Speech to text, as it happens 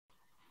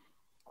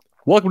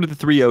Welcome to the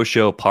 3-0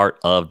 show, part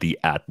of the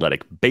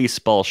Athletic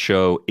Baseball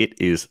Show. It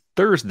is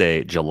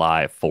Thursday,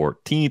 July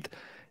 14th.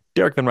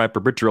 Derek Van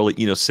Riper, Britt DVR,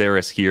 Eno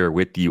Saris here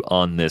with you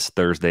on this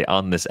Thursday.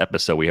 On this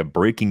episode, we have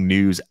breaking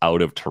news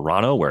out of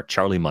Toronto, where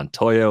Charlie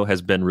Montoyo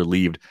has been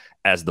relieved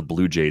as the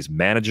Blue Jays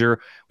manager.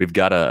 We've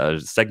got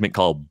a segment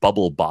called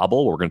Bubble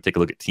Bobble. We're going to take a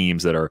look at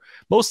teams that are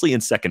mostly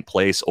in second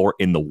place or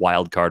in the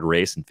wild card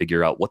race and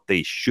figure out what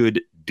they should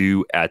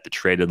do at the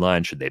trade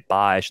deadline. Should they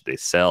buy? Should they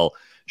sell?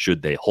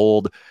 Should they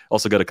hold?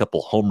 Also got a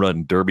couple home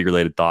run derby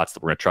related thoughts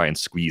that we're going to try and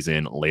squeeze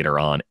in later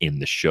on in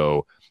the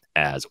show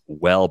as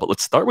well. But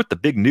let's start with the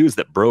big news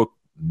that broke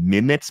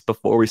minutes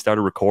before we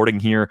started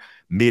recording here,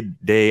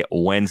 midday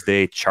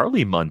Wednesday.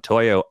 Charlie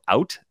Montoyo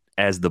out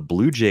as the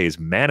Blue Jays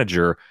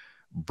manager.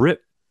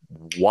 Britt,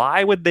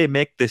 why would they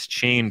make this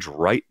change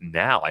right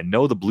now? I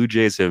know the Blue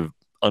Jays have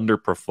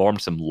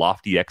underperformed some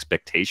lofty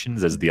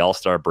expectations as the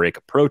All-Star break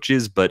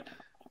approaches, but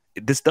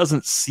this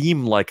doesn't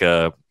seem like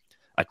a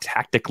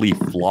tactically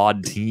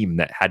flawed team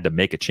that had to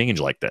make a change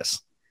like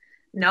this.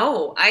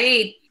 No,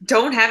 I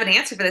don't have an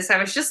answer for this. I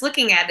was just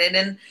looking at it,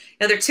 and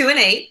they're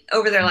 2-8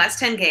 over their last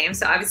 10 games.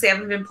 So obviously,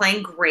 haven't been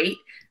playing great.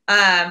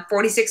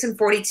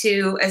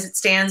 46-42 as it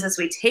stands as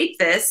we tape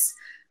this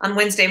on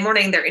Wednesday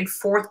morning. They're in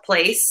fourth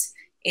place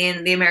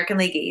in the American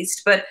League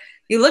East. But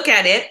you look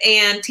at it,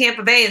 and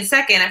Tampa Bay in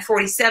second at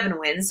 47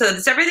 wins. So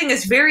everything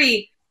is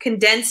very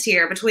condensed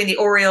here between the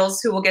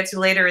Orioles, who we'll get to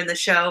later in the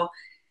show,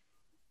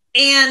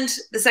 and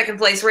the second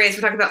place Rays.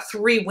 We're talking about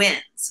 3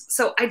 wins.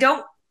 So I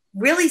don't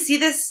really see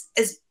this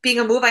as being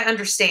a move I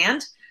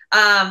understand.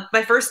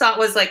 My first thought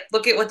was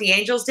look at what the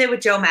Angels did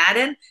with Joe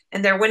Madden,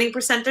 and their winning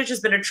percentage has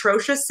been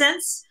atrocious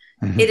since.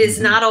 It is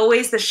not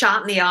always the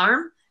shot in the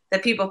arm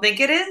that people think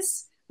it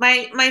is.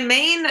 My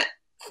main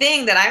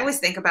thing that I always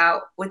think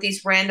about with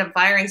these random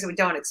firings that we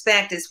don't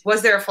expect is,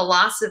 was there a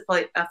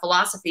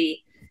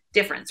philosophy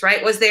difference,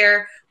 right?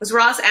 Was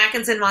Ross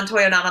Atkinson,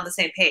 Montoyo not on the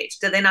same page?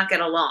 Did they not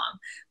get along?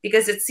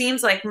 Because it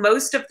seems like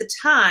most of the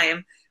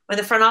time when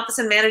the front office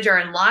and manager are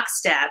in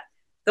lockstep,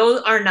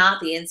 those are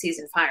not the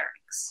in-season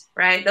firings,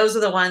 right? Those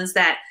are the ones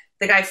that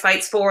the guy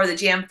fights for, the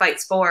GM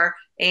fights for,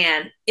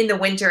 and in the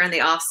winter and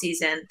the off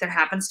season, there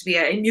happens to be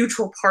a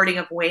mutual parting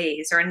of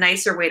ways, or a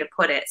nicer way to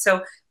put it.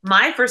 So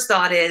my first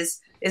thought is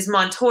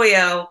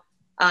Montoyo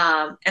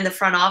and the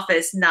front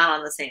office not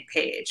on the same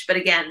page? But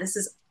again, this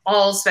is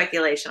all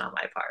speculation on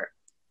my part.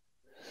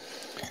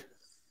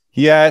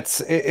 Yeah,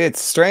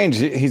 it's strange.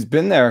 He's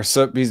been there.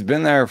 So he's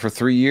been there for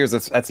 3 years.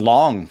 That's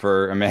long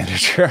for a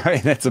manager. I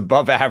mean, that's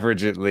above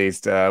average, at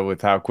least,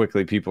 with how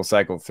quickly people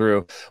cycle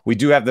through. We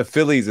do have the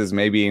Phillies as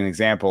maybe an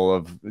example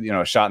of,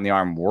 a shot in the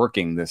arm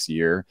working this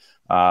year.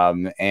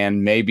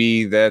 And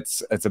maybe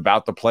it's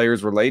about the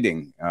players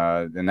relating.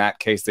 In that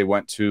case, they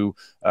went to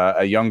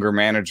a younger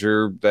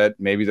manager that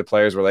maybe the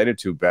players related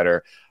to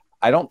better.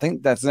 I don't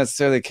think that's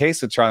necessarily the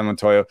case with Charlie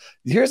Montoyo.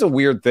 Here's a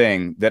weird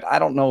thing that I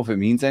don't know if it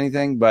means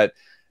anything, but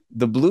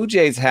the Blue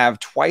Jays have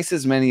twice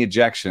as many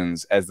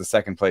ejections as the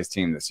second place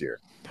team this year.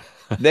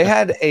 They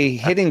had a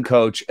hitting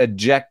coach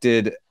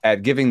ejected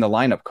at giving the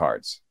lineup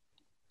cards,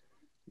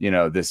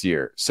 this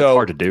year. So it's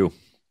hard to do.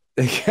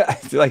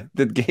 Like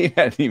the game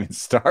hadn't even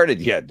started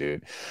yet,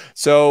 dude.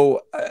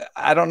 So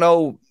I don't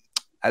know.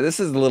 This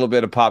is a little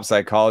bit of pop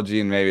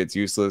psychology, and maybe it's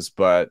useless,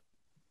 but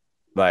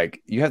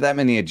you have that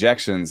many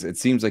ejections. It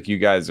seems like you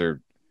guys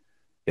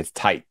it's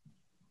tight.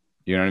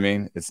 You know what I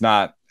mean? It's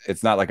not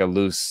like a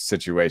loose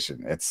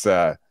situation. It's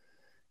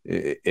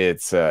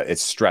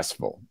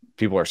stressful.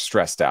 People are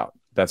stressed out.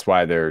 That's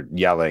why they're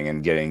yelling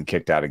and getting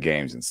kicked out of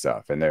games and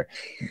stuff. And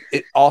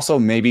it also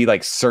maybe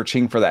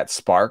searching for that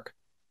spark,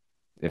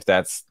 if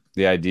that's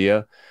the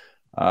idea.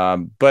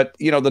 But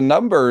the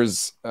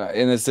numbers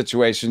in this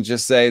situation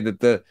just say that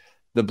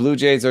the Blue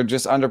Jays are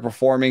just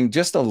underperforming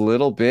just a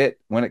little bit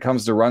when it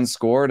comes to runs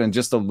scored, and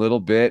just a little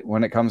bit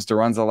when it comes to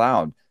runs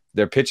allowed.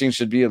 Their pitching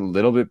should be a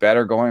little bit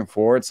better going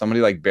forward. Somebody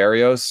like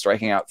Berrios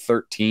striking out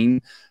 13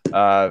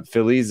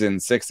 Phillies in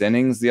 6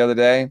 innings the other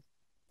day.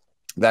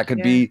 That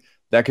could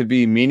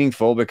be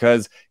meaningful,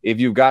 because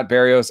if you've got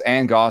Berrios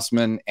and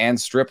Gossman and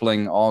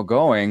Stripling all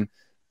going,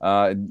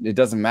 it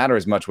doesn't matter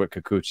as much what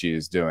Kikuchi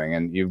is doing.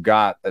 And you've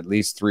got at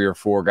least 3 or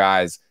 4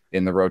 guys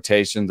in the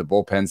rotation. The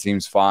bullpen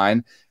seems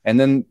fine. And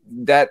then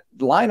that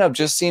lineup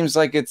just seems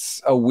like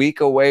it's a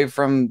week away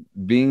from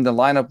being the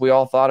lineup we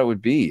all thought it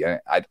would be.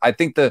 I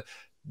think the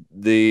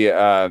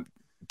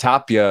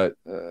Tapia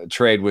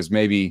trade was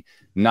maybe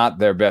not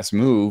their best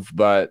move,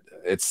 but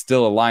it's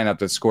still a lineup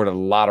that scored a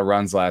lot of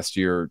runs last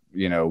year,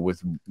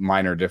 with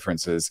minor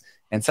differences.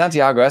 And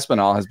Santiago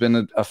Espinal has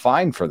been a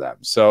find for them.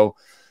 So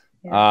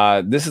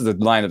this is a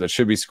lineup that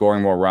should be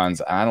scoring more runs.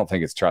 And I don't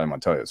think it's Charlie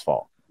Montoyo's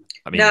fault.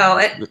 I mean,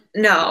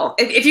 no.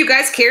 If you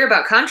guys care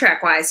about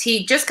contract-wise,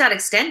 he just got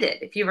extended,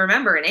 if you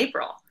remember, in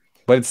April.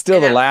 But it's still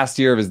the last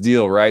year of his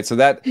deal, right? So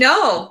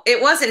No, it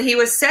wasn't. He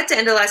was set to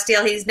end the last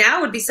deal. He's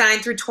now would be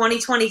signed through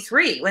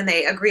 2023 when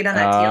they agreed on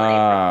that deal in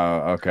April.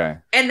 Oh, okay.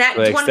 And that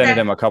so they extended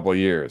him a couple of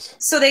years.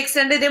 So they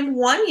extended him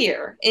 1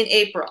 year in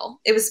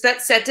April. It was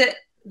set to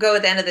go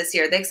at the end of this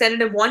year. They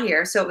extended him 1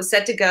 year, so it was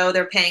set to go.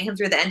 They're paying him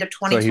through the end of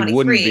 2023. So he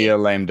wouldn't be a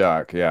lame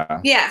duck, yeah.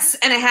 Yes,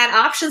 and it had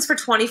options for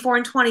 24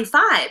 and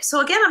 25.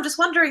 So again, I'm just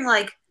wondering,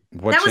 like,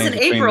 What that was in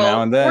changed between April.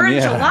 now and then? We're in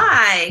Yeah.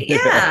 July.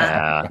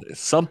 Yeah.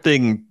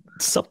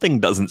 Something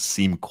doesn't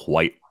seem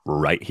quite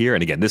right here.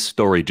 And again, this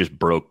story just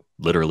broke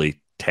literally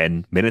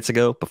 10 minutes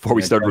ago before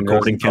we started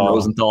recording. Ken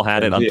Rosenthal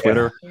had it on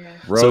Twitter. Yeah.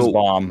 Rose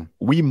bomb.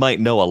 We might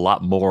know a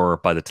lot more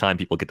by the time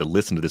people get to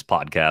listen to this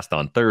podcast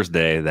on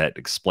Thursday that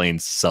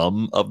explains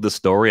some of the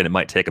story, and it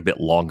might take a bit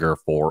longer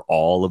for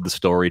all of the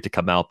story to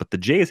come out. But the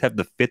Jays have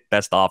the 5th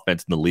best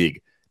offense in the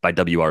league by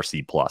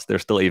WRC+. They're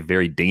still a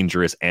very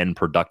dangerous and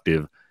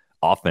productive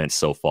offense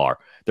so far.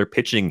 Their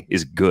pitching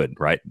is good,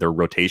 right? Their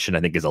rotation,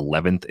 I think, is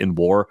 11th in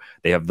WAR.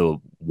 They have the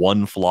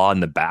one flaw in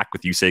the back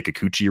with Yusei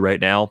Kikuchi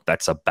right now.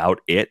 That's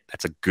about it.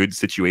 That's a good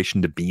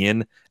situation to be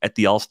in at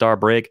the All-Star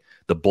break.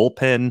 The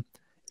bullpen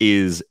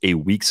is a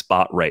weak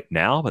spot right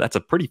now, but that's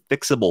a pretty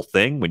fixable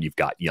thing when you've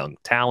got young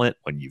talent,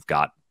 when you've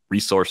got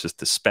resources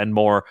to spend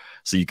more.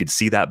 So you could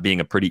see that being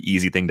a pretty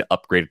easy thing to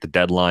upgrade at the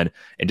deadline.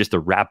 And just to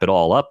wrap it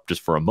all up just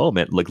for a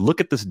moment, like,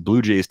 look at this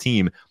Blue Jays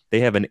team. They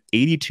have an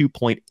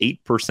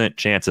 82.8%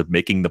 chance of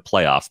making the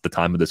playoffs at the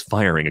time of this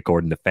firing,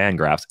 according to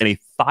Fangraphs, and a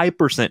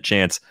 5%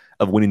 chance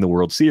of winning the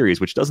World Series,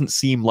 which doesn't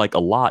seem like a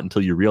lot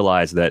until you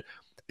realize that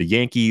the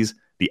Yankees,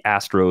 the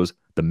Astros,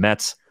 the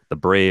Mets, the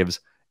Braves,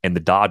 and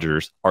the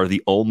Dodgers are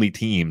the only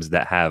teams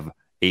that have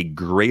a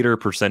greater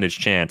percentage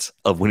chance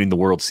of winning the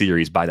World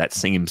Series by that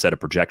same set of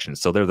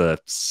projections. So they're the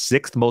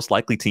 6th most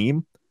likely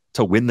team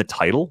to win the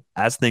title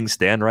as things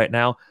stand right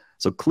now.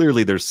 So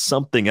clearly there's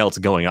something else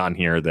going on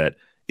here that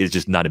is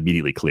just not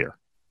immediately clear.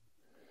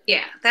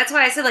 Yeah, that's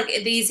why I said, like,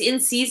 these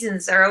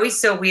in-seasons are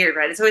always so weird,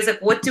 right? It's always like,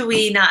 what do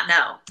we not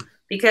know?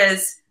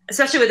 Because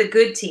especially with a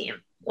good team,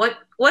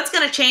 what's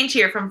going to change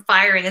here from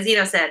firing? As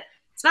Eno said,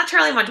 it's not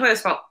Charlie Montoyo's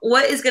fault.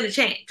 What is going to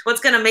change?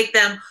 What's going to make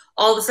them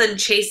all of a sudden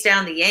chase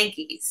down the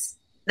Yankees?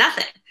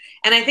 Nothing.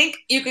 And I think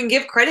you can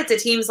give credit to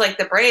teams like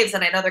the Braves,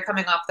 and I know they're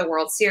coming off the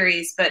World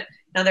Series, but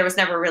there was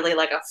never really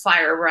like a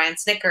fire Ryan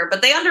Snicker,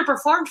 but they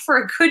underperformed for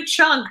a good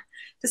chunk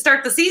to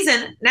start the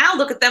season. Now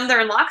look at them.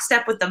 They're in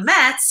lockstep with the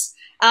Mets.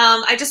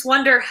 I just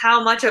wonder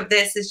how much of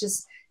this is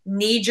just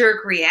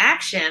knee-jerk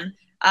reaction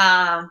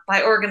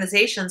by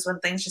organizations when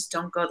things just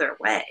don't go their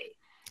way.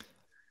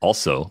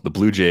 Also, the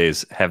Blue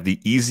Jays have the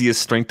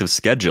easiest strength of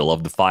schedule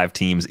of the 5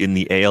 teams in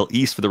the AL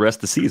East for the rest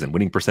of the season.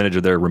 Winning percentage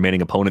of their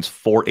remaining opponents,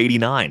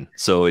 .489.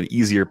 So an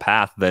easier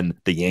path than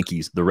the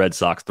Yankees, the Red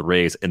Sox, the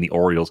Rays, and the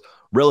Orioles,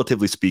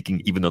 relatively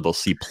speaking, even though they'll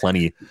see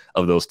plenty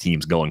of those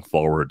teams going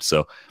forward.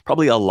 So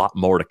probably a lot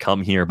more to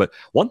come here. But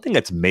one thing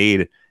that's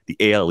made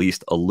the AL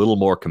East a little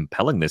more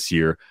compelling this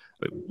year,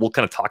 we'll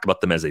kind of talk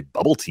about them as a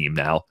bubble team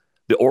now,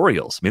 the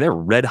Orioles. I mean, they're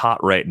red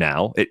hot right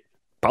now. It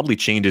probably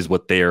changes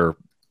what they're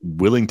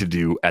willing to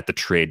do at the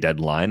trade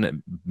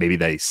deadline. Maybe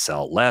they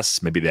sell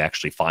less. Maybe they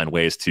actually find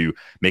ways to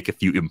make a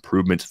few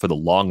improvements for the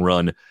long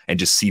run and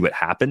just see what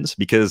happens,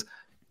 because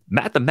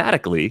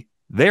mathematically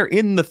they're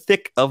in the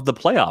thick of the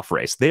playoff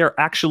race. They are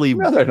actually,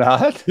 no, they're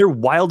not. They're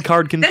wild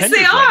card contenders. Yes,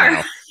 they are.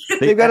 Right now.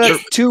 They've got a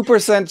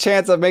 2%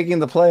 chance of making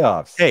the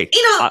playoffs. Hey, they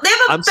have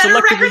a better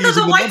record than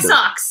the White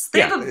Sox.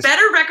 They have a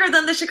better record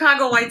than the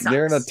Chicago White Sox.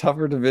 They're in a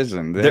tougher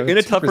division. They're in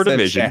a tougher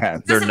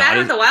division. Doesn't matter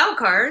with the wild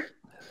card.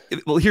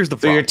 Well, here's the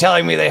So problem. you're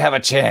telling me they have a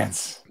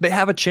chance? They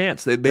have a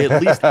chance. They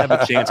at least have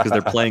a chance because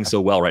they're playing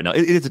so well right now.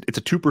 It's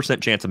a 2%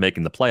 chance of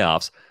making the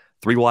playoffs.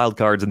 3 wild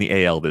cards in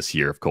the AL this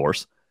year, of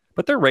course.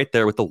 But they're right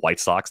there with the White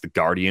Sox, the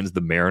Guardians,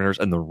 the Mariners,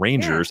 and the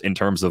Rangers in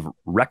terms of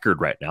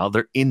record right now.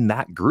 They're in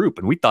that group.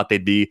 And we thought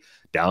they'd be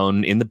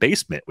down in the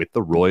basement with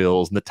the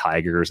Royals and the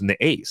Tigers and the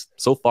A's.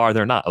 So far,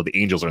 they're not. Oh, the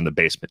Angels are in the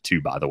basement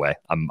too, by the way.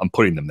 I'm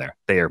putting them there.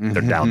 They're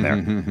down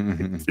there.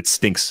 It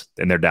stinks,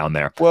 and they're down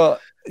there. Well,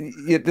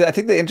 I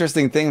think the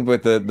interesting thing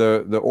with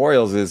the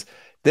Orioles is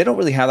they don't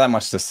really have that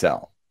much to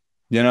sell.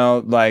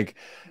 Like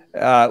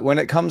when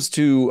it comes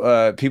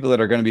to people that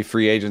are going to be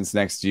free agents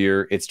next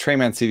year, it's Trey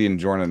Mancini and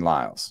Jordan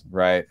Lyles,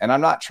 right? And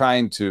I'm not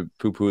trying to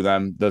poo-poo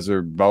them. Those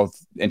are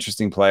both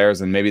interesting players,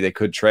 and maybe they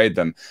could trade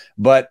them.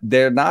 But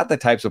they're not the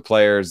types of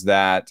players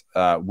that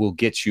will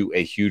get you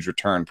a huge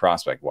return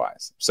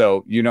prospect-wise.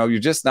 So, you're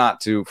just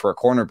not for a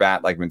corner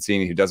bat like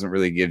Mancini, who doesn't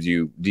really give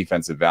you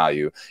defensive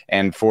value,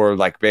 and for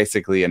like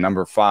basically a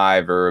number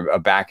 5 or a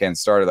back-end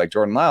starter like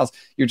Jordan Lyles,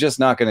 you're just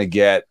not going to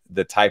get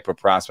the type of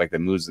prospect that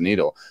moves the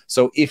needle.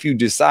 So if you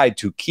decide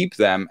to keep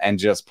them and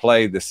just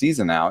play the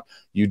season out,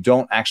 you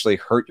don't actually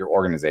hurt your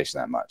organization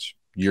that much.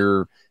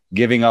 You're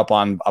giving up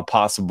on a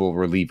possible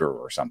reliever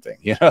or something.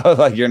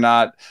 Like you're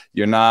not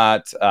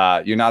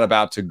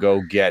about to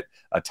go get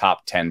a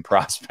top 10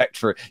 prospect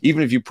for,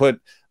 even if you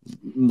put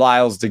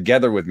Lyles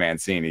together with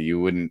Mancini, you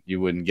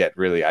wouldn't get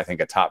really, I think,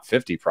 a top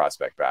 50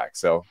 prospect back.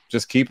 So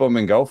just keep them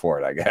and go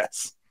for it, I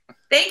guess.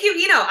 Thank you.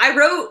 I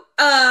wrote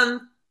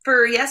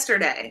for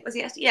yesterday.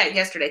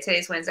 Yesterday.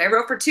 Today's Wednesday. I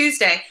wrote for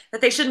Tuesday that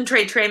they shouldn't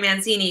trade Trey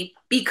Mancini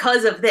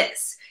because of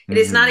this. It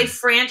is not a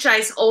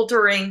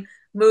franchise-altering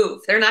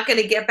move. They're not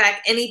going to get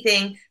back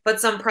anything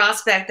but some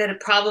prospect that would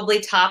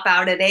probably top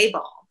out at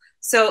A-ball.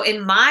 So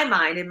in my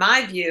mind, in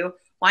my view,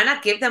 why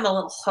not give them a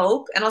little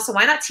hope? And also,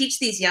 why not teach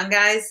these young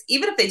guys,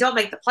 even if they don't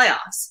make the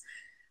playoffs?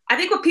 I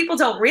think what people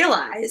don't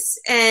realize,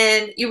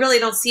 and you really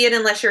don't see it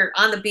unless you're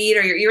on the beat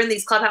or you're in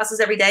these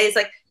clubhouses every day, is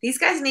like these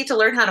guys need to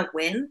learn how to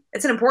win.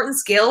 It's an important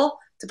skill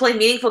to play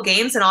meaningful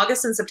games in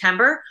August and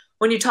September.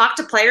 When you talk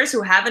to players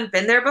who haven't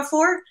been there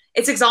before,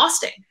 it's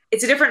exhausting.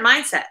 It's a different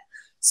mindset.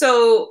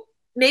 So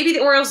maybe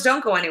the Orioles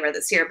don't go anywhere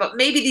this year, but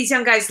maybe these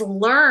young guys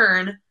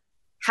learn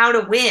how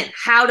to win,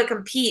 how to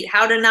compete,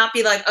 how to not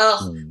be like,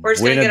 oh, we're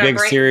just going to win get a big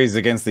series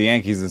against the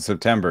Yankees in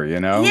September, you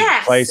know?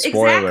 Yes, Play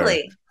spoiler.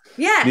 exactly.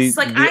 Yes,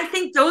 I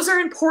think those are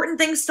important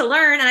things to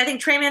learn, and I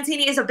think Trey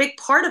Mancini is a big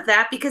part of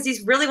that because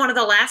he's really one of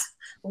the last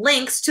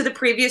links to the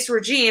previous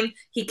regime.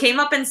 He came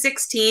up in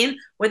 16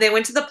 when they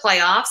went to the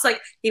playoffs.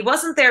 Like, he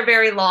wasn't there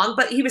very long,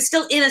 but he was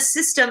still in a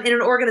system, in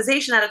an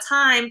organization at a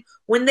time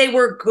when they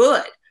were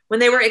good,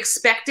 when they were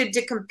expected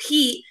to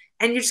compete,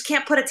 and you just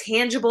can't put a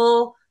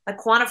tangible, a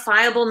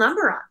quantifiable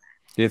number on that.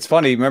 It's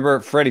funny. Remember,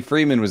 Freddie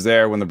Freeman was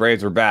there when the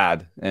Braves were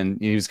bad, and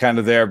he was kind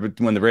of there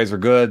when the Braves were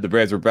good, the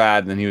Braves were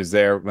bad, and then he was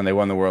there when they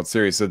won the World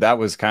Series. So that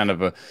was kind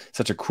of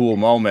such a cool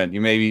moment.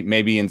 You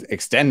maybe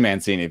extend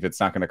Mancini if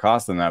it's not going to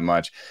cost them that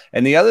much.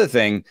 And the other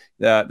thing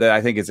that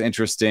I think is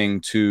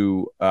interesting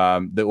to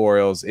the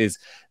Orioles is,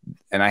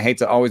 and I hate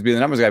to always be the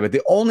numbers guy, but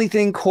the only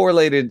thing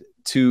correlated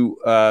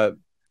to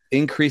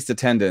increased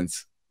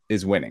attendance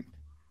is winning.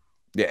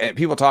 Yeah,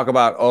 people talk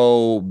about,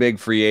 oh, big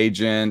free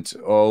agent,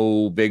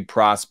 oh, big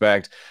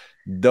prospect.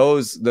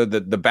 Those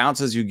the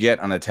bounces you get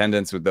on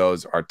attendance with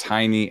those are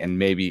tiny and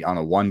maybe on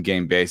a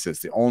one-game basis.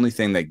 The only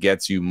thing that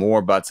gets you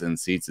more butts in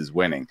seats is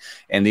winning.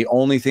 And the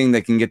only thing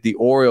that can get the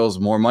Orioles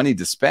more money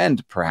to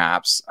spend,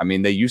 perhaps, I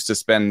mean, they used to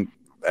spend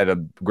at a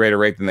greater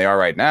rate than they are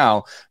right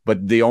now,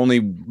 but the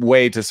only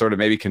way to sort of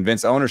maybe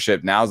convince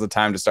ownership now's the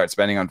time to start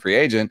spending on free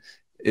agent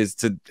is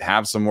to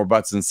have some more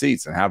butts in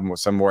seats and have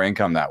some more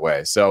income that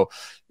way. So,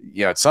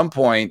 you know, at some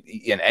point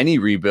in any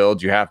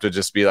rebuild, you have to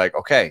just be like,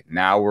 okay,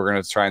 now we're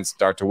going to try and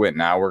start to win.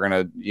 Now we're going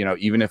to, you know,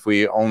 even if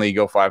we only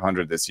go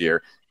 500 this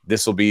year,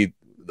 this will be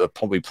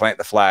we plant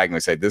the flag and we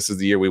say, this is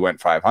the year we went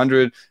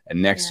 500.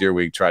 And next year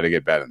we try to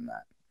get better than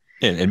that.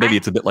 And maybe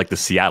it's a bit like the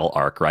Seattle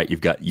arc, right?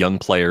 You've got young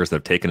players that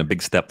have taken a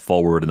big step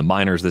forward in the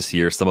minors this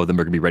year. Some of them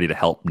are going to be ready to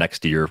help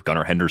next year.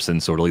 Gunnar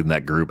Henderson sort of leading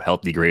that group,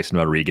 help Grayson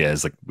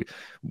Rodriguez. Like,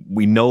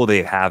 we know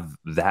they have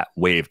that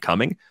wave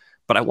coming,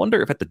 but I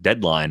wonder if at the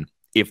deadline,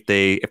 if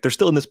they're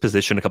still in this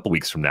position a couple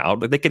weeks from now,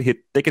 they could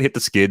hit the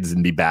skids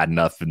and be bad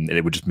enough, and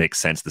it would just make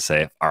sense to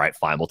say, all right,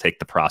 fine, we'll take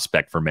the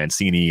prospect for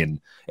Mancini and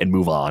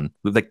move on.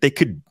 Like, they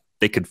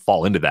could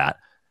fall into that,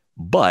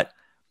 but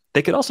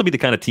they could also be the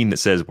kind of team that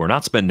says, we're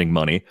not spending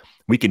money.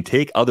 We can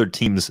take other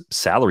teams'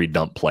 salary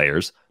dump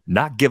players,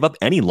 not give up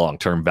any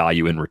long-term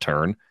value in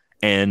return,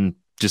 and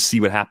just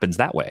see what happens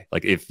that way.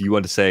 Like, if you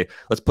want to say,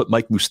 let's put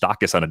Mike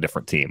Moustakas on a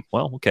different team.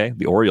 Well, okay,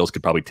 the Orioles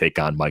could probably take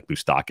on Mike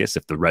Moustakas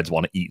if the Reds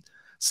want to eat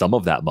some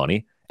of that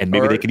money. And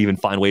maybe they could even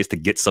find ways to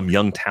get some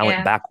young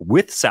talent back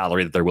with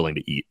salary that they're willing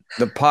to eat.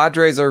 The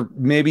Padres are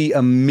maybe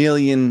 $1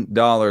 million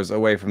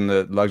away from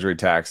the luxury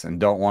tax and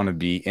don't want to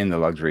be in the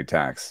luxury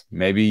tax.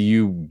 Maybe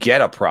you get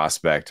a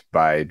prospect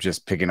by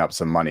just picking up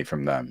some money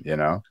from them, you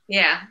know?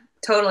 Yeah,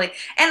 totally.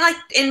 And like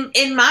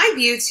in my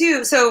view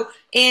too, so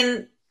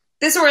in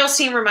this Orioles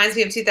team reminds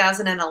me of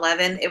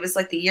 2011. It was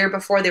like the year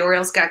before the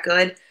Orioles got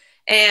good.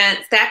 And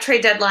that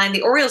trade deadline,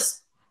 the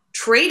Orioles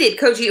traded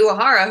Koji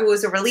Uehara, who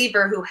was a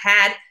reliever who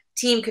had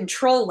team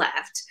control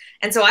left.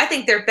 And so I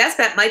think their best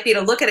bet might be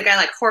to look at a guy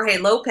like Jorge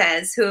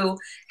Lopez, who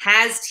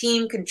has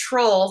team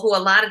control, who a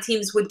lot of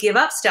teams would give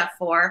up stuff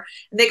for.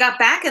 And they got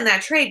back in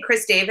that trade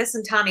Chris Davis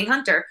and Tommy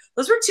Hunter.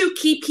 Those were two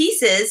key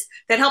pieces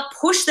that helped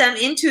push them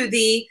into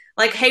the,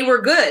 like, hey,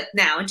 we're good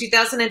now in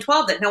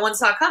 2012 that no one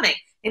saw coming.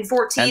 In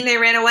 14, they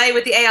ran away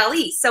with the AL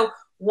East. So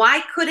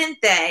why couldn't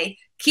they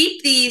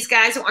keep these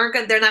guys who aren't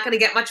good, they're not going to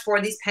get much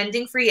for, these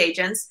pending free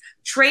agents,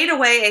 trade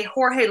away a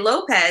Jorge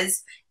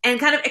Lopez and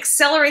kind of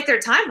accelerate their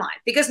timeline,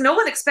 because no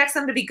one expects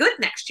them to be good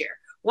next year.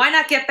 Why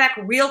not get back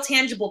real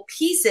tangible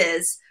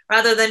pieces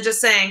rather than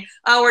just saying,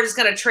 oh, we're just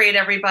going to trade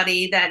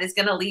everybody that is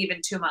going to leave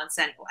in 2 months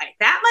anyway?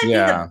 That might be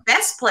the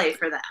best play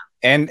for them.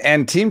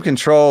 And team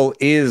control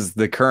is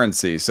the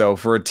currency. So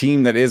for a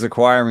team that is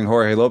acquiring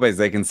Jorge Lopez,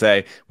 they can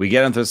say, we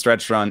get him to the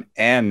stretch run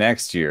and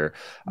next year.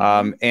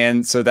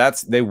 And so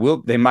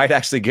they might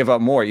actually give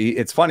up more.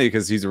 It's funny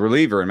because he's a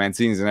reliever and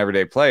Mancini's an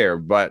everyday player,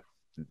 but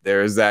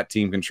there is that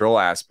team control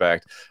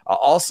aspect.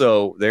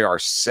 Also, they are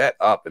set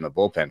up in the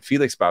bullpen.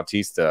 Felix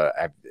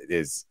Bautista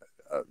is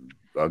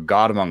a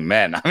god among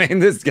men. I mean,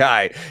 this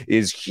guy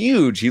is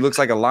huge. He looks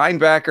like a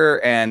linebacker,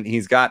 and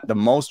he's got the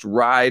most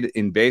ride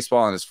in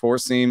baseball on his four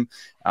seam,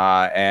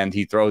 and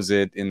he throws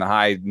it in the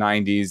high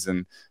 90s,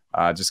 and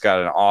just got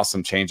an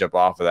awesome changeup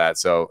off of that.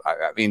 So,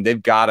 I mean,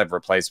 they've got a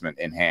replacement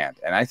in hand,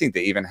 and I think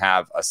they even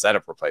have a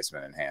setup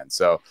replacement in hand.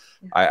 So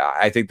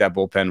I think that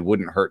bullpen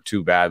wouldn't hurt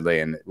too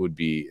badly, and it would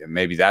be,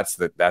 maybe that's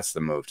the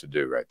move to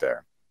do right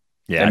there.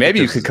 Yeah, and maybe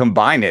you could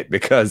combine it,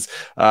 because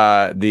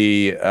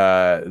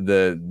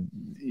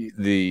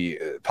the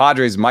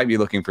Padres might be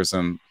looking for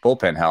some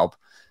bullpen help,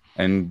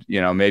 and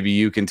maybe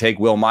you can take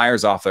Will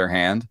Myers off their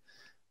hand,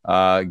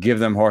 give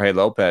them Jorge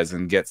Lopez,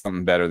 and get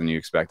something better than you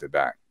expected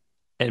back.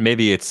 And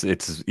maybe it's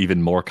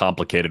even more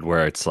complicated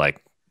where it's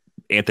like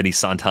Anthony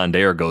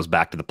Santander goes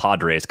back to the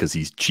Padres because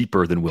he's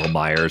cheaper than Will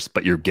Myers,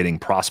 but you're getting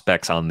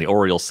prospects on the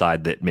Orioles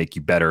side that make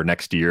you better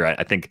next year.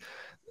 I think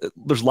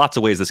there's lots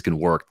of ways this can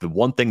work. The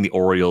one thing the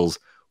Orioles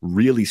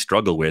really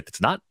struggle with,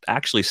 it's not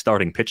actually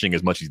starting pitching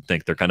as much as you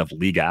think. They're kind of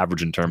league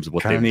average in terms of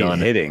what they've done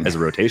hitting as a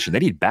rotation. They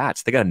need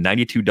bats. They got a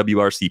 92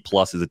 WRC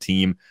plus as a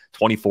team,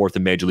 24th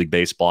in Major League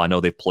Baseball. I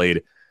know they've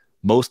played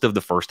most of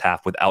the first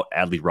half without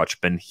Adley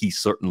Rutschman. He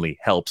certainly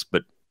helps,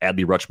 but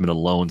Adley Rutschman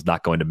alone is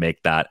not going to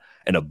make that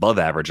an above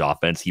average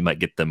offense. He might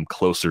get them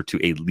closer to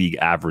a league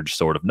average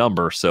sort of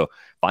number. So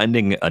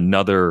finding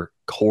another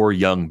core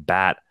young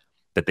bat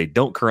that they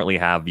don't currently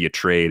have via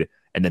trade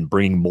and then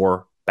bringing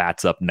more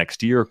bats up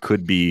next year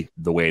could be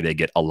the way they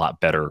get a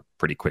lot better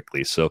pretty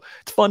quickly. So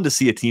it's fun to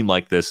see a team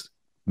like this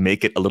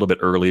make it a little bit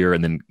earlier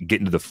and then get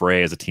into the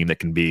fray as a team that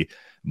can be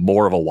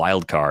more of a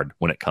wild card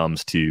when it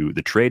comes to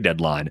the trade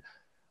deadline.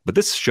 But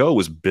this show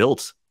was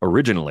built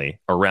originally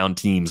around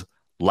teams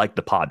like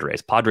the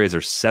Padres. Padres are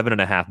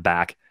 7.5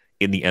 back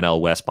in the NL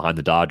West behind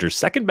the Dodgers.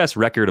 Second best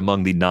record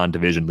among the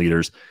non-division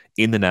leaders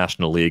in the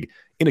National League,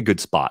 in a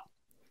good spot.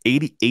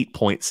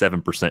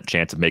 88.7%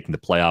 chance of making the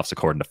playoffs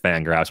according to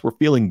Fangraphs. We're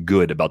feeling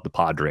good about the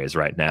Padres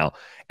right now,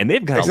 and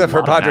they've got except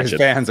for Padres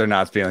fans are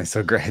not feeling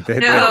so great.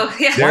 They're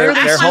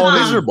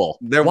miserable.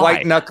 They're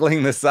white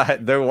knuckling the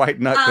side. They're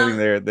white knuckling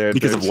their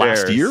because of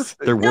last year.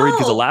 They're worried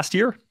because of last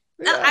year.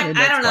 I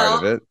don't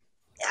know.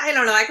 I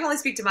don't know. I can only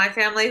speak to my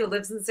family who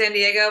lives in San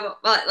Diego,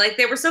 but like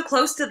they were so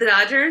close to the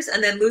Dodgers,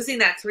 and then losing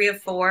that 3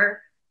 of 4.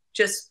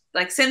 Just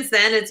like since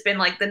then, it's been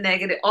like the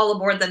negative, all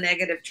aboard the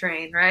negative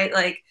train, right?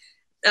 Like.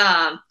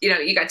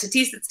 You got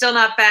Tatis that's still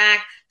not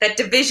back. That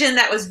division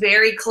that was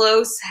very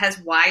close has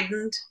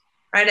widened,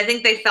 right? I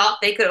think they thought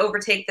they could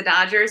overtake the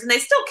Dodgers, and they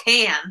still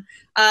can.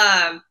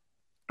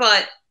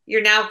 But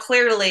you're now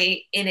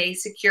clearly in a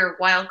secure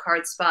wild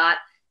card spot,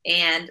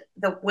 and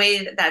the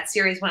way that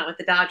series went with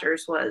the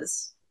Dodgers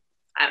was,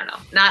 I don't know,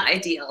 not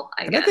ideal,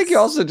 I guess. I think you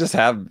also just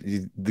have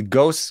the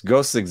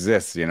ghosts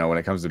exist, when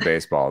it comes to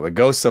baseball. The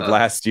ghosts of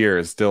last year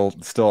is still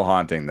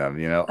haunting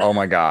them, Oh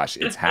my gosh,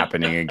 it's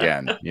happening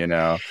again,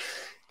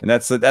 And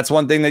that's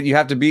one thing that you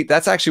have to beat.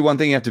 That's actually one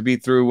thing you have to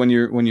beat through when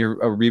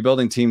you're a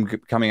rebuilding team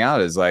coming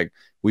out, is like,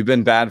 we've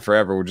been bad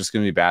forever. We're just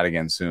going to be bad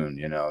again soon.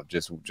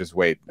 Just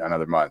wait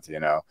another month,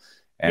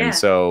 And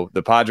so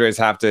the Padres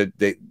have to,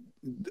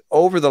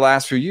 over the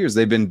last few years,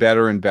 they've been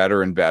better and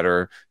better and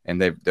better.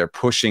 And they're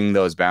pushing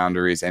those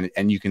boundaries,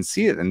 and you can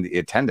see it in the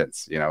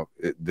attendance.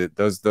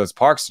 Those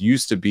parks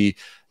used to be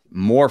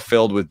more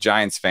filled with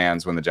Giants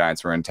fans when the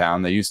Giants were in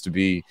town. They used to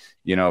be,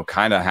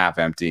 kind of half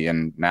empty,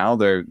 and now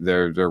they're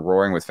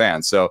roaring with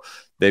fans. So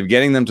they're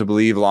getting them to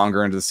believe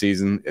longer into the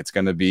season. It's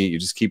going to be, you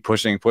just keep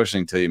pushing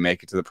till you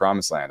make it to the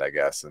promised land, I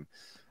guess. And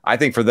I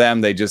think for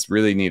them, they just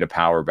really need a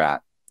power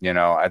bat.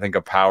 I think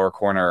a power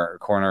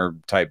corner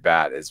type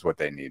bat is what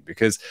they need,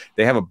 because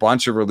they have a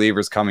bunch of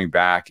relievers coming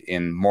back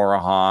in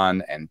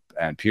Morahan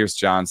and Pierce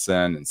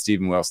Johnson and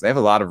Steven Wilson. They have a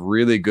lot of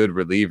really good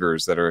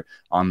relievers that are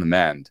on the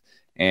mend.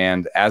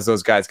 And as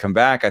those guys come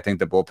back, I think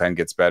the bullpen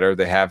gets better.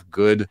 They have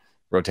good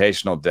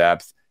rotational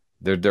depth.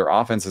 Their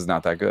offense is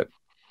not that good.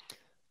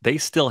 They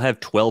still have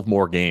 12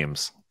 more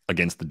games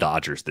against the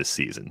Dodgers this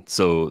season.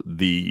 So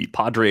the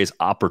Padres'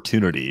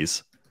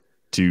 opportunities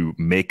to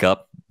make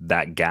up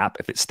that gap,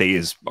 if it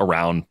stays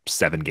around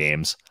 7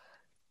 games,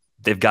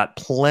 they've got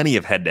plenty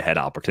of head-to-head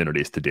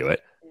opportunities to do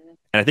it.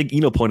 And I think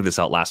Eno pointed this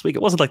out last week.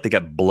 It wasn't like they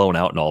got blown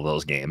out in all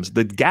those games.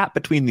 The gap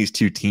between these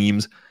two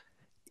teams,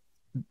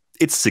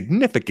 it's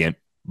significant,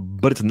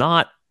 but it's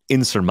not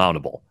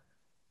insurmountable.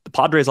 The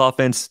Padres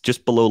offense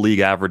just below league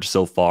average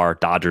so far.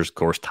 Dodgers, of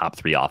course, top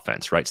 3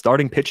 offense, right?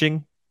 Starting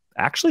pitching,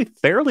 actually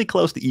fairly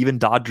close to even.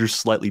 Dodgers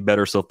slightly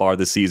better so far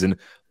this season.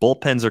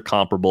 Bullpens are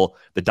comparable.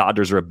 The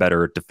Dodgers are a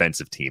better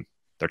defensive team.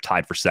 They're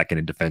tied for second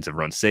in defensive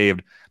runs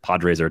saved.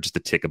 Padres are just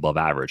a tick above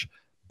average.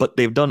 But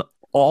they've done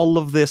all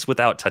of this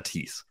without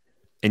Tatis.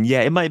 And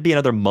yeah, it might be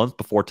another month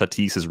before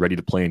Tatis is ready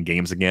to play in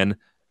games again,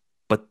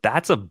 but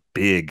that's a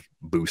big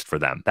boost for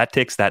them. That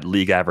takes that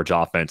league average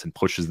offense and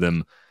pushes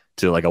them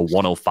to like a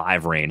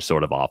 105 range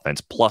sort of offense,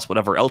 plus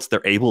whatever else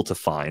they're able to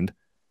find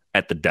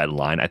at the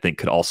deadline, I think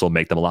could also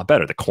make them a lot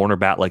better. The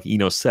cornerback, like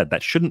Eno said,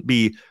 that shouldn't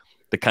be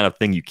the kind of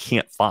thing you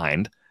can't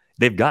find.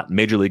 They've got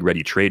major league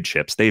ready trade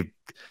chips.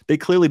 They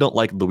clearly don't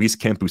like Luis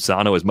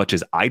Campusano as much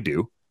as I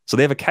do. So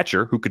they have a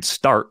catcher who could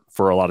start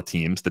for a lot of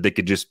teams that they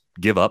could just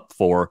give up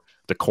for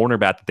the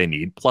cornerback that they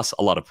need, plus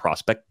a lot of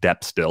prospect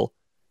depth still.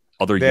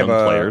 Other young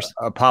players.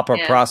 A pop-up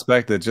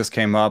prospect that just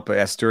came up,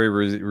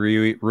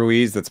 Asturi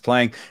Ruiz, that's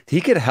playing.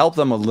 He could help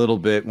them a little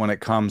bit when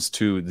it comes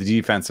to the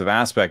defensive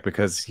aspect,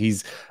 because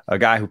he's a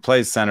guy who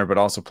plays center but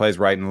also plays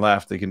right and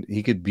left.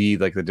 He could be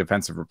like the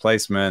defensive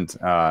replacement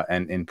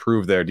and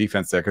improve their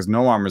defense there, because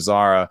Nomar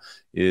Mazara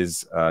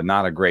is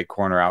not a great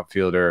corner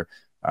outfielder.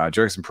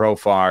 Jurickson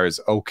Profar is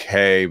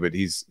okay, but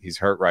he's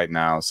hurt right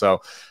now.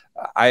 So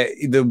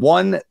the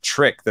one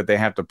trick that they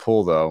have to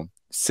pull, though,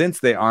 since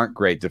they aren't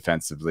great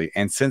defensively,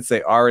 and since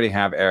they already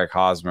have Eric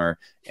Hosmer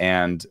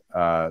and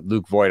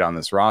Luke Voigt on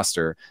this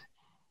roster,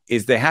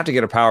 is they have to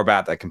get a power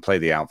bat that can play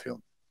the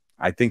outfield.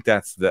 I think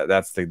that's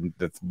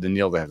the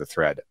needle they have to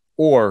thread,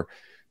 or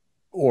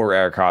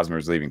Eric Hosmer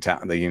is leaving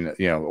town,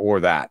 or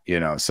that,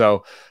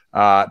 So,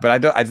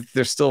 but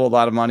there's still a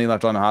lot of money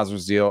left on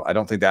Hosmer's deal. I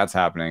don't think that's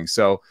happening.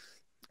 So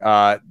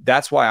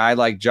that's why I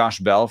like Josh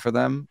Bell for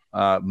them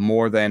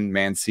more than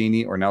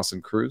Mancini or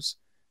Nelson Cruz,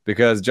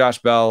 because Josh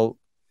Bell,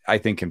 I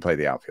think, can play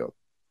the outfield.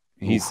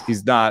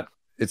 It's not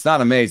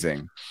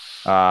amazing,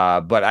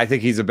 but I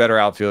think he's a better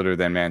outfielder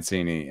than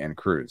Mancini and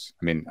Cruz.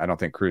 I mean, I don't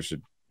think Cruz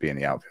should be in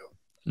the outfield.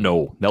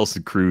 No,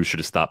 Nelson Cruz should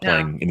have stopped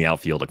playing in the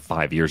outfield like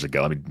 5 years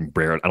ago. I mean,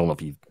 I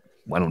don't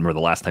remember the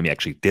last time he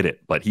actually did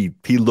it, but he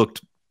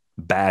looked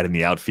bad in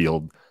the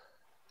outfield.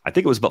 I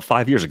think it was about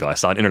 5 years ago. I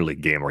saw an interleague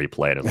game where he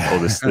played. I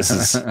was like,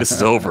 this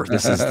is over.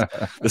 This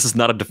is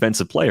not a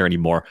defensive player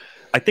anymore.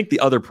 I think the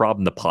other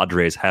problem the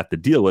Padres have to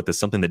deal with is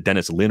something that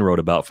Dennis Lin wrote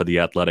about for The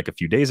Athletic a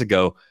few days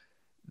ago.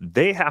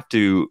 They have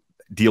to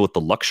deal with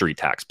the luxury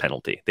tax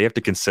penalty. They have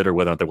to consider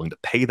whether or not they're willing to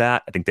pay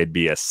that. I think they'd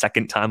be a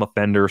second-time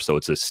offender, so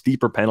it's a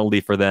steeper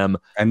penalty for them.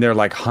 And they're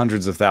like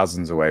hundreds of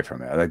thousands away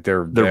from it. Like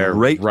they're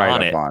right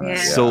on it. On it.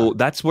 Yeah. So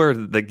that's where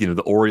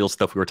the Orioles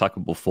stuff we were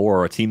talking about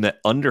before, a team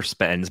that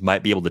underspends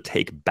might be able to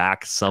take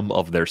back some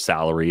of their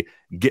salary,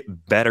 get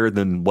better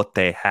than what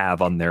they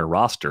have on their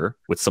roster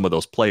with some of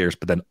those players,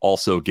 but then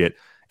also get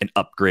an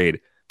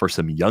upgrade for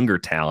some younger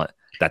talent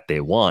that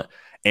they want.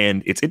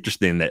 And it's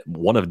interesting that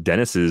one of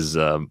Dennis's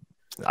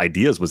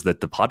ideas was that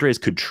the Padres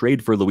could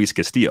trade for Luis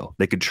Castillo.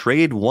 They could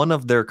trade one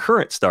of their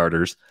current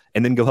starters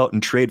and then go out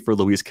and trade for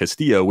Luis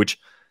Castillo, which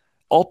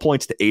all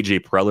points to AJ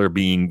Preller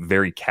being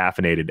very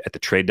caffeinated at the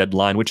trade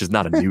deadline, which is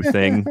not a new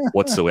thing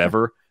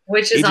whatsoever.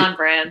 Which is on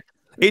brand.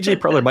 AJ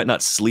Preller might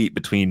not sleep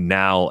between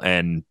now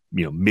and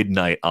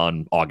midnight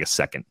on August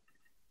 2nd.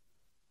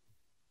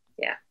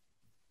 Yeah.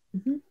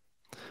 Mm-hmm.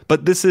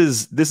 But this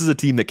is a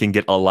team that can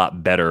get a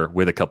lot better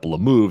with a couple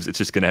of moves. It's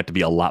just going to have to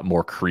be a lot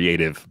more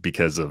creative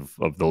because of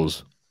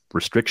those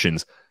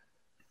restrictions.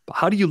 But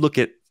how do you look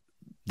at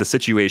the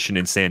situation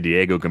in San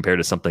Diego compared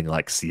to something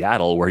like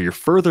Seattle, where you're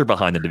further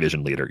behind the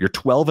division leader? You're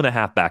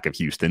 12.5 back of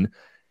Houston.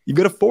 You've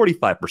got a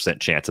 45%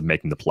 chance of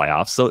making the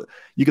playoffs. So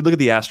you could look at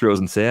the Astros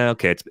and say,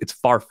 okay, it's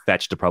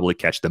far-fetched to probably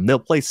catch them. They'll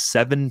play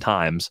 7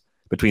 times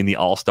between the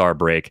All-Star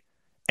break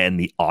and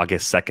the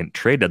August 2nd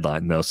trade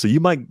deadline, though. So you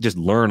might just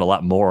learn a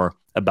lot more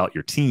about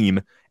your team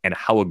and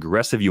how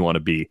aggressive you want to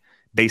be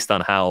based on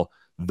how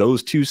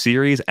those 2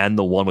 series and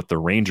the one with the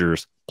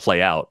Rangers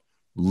play out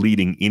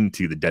leading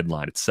into the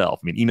deadline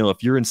itself. I mean,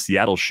 if you're in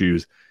Seattle's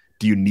shoes,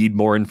 do you need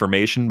more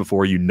information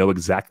before you know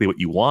exactly what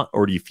you want?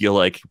 Or do you feel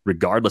like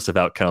regardless of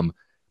outcome,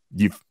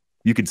 you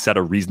can set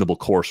a reasonable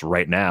course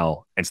right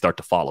now and start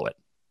to follow it?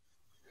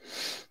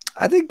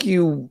 I think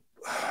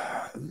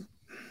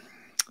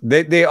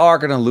They are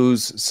going to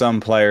lose some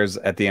players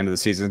at the end of the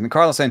season. And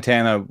Carlos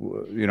Santana,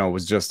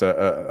 was just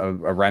a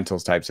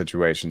rentals type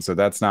situation. So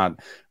that's not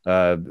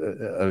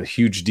a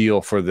huge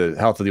deal for the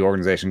health of the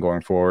organization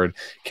going forward.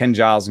 Ken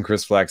Giles and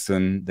Chris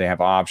Flexen, they have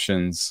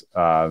options.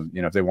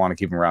 If they want to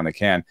keep them around, they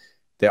can.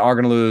 They are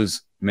going to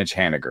lose Mitch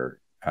Haniger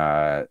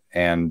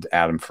and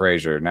Adam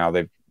Frazier. Now,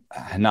 they've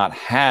not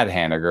had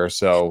Haniger,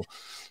 so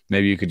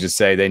maybe you could just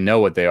say they know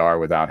what they are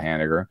without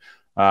Haniger.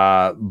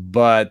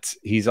 But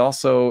he's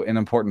also an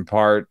important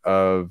part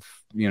of,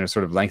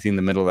 sort of lengthening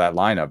the middle of that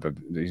lineup.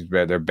 He's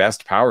their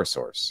best power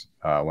source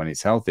when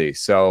he's healthy.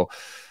 So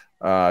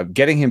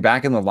getting him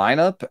back in the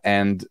lineup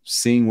and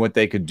seeing what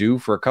they could do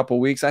for a couple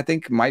weeks, I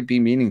think might be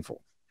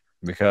meaningful,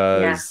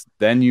 because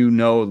then a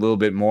little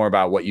bit more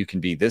about what you can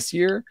be this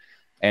year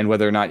and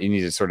whether or not you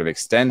need to sort of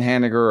extend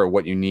Haniger or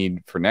what you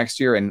need for next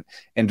year. And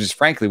just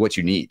frankly, what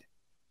you need,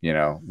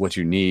 what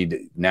you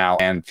need now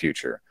and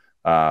future.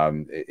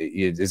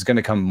 It's going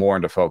to come more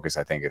into focus,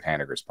 I think, if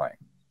Haniger's playing.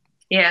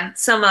 Yeah.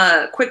 Some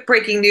quick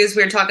breaking news.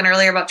 We were talking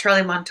earlier about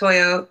Charlie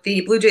Montoyo.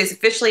 The Blue Jays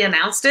officially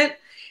announced it,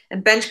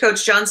 and bench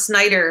coach John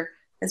Snyder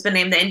has been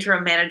named the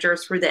interim manager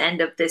through the end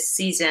of this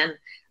season.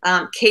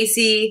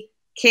 Casey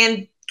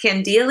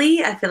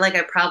Candeli, I feel like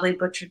I probably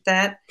butchered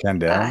that.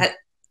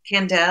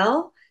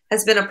 Candel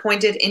has been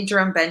appointed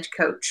interim bench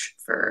coach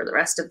for the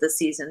rest of the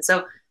season.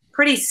 So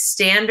pretty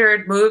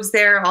standard moves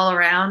there all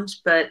around,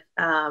 but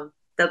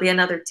there'll be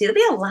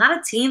a lot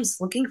of teams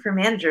looking for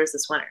managers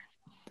this winter.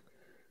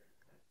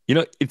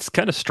 It's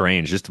kind of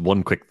strange. Just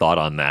one quick thought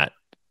on that.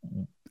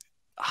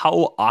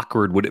 How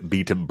awkward would it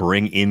be to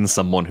bring in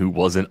someone who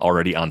wasn't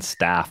already on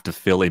staff to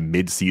fill a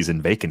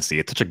mid-season vacancy?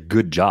 It's such a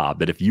good job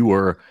that if you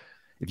were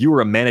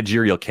a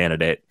managerial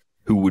candidate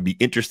who would be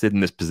interested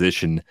in this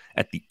position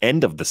at the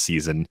end of the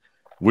season,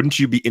 wouldn't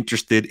you be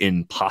interested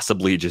in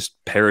possibly just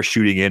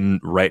parachuting in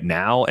right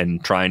now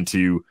and trying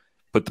to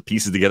put the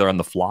pieces together on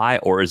the fly?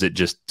 Or is it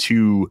just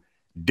too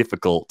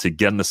difficult to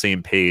get on the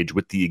same page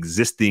with the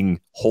existing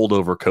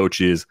holdover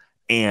coaches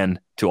and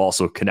to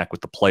also connect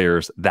with the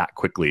players that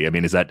quickly. I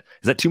mean, is that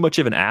too much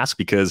of an ask?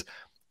 Because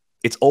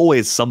it's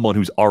always someone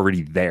who's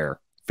already there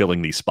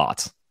filling these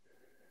spots.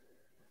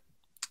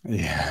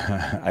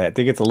 Yeah, I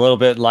think it's a little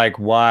bit like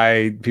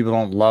why people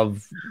don't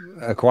love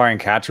acquiring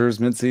catchers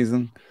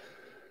midseason.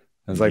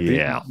 It's like,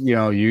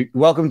 you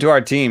welcome to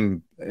our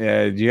team.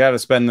 You got to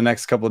spend the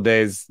next couple of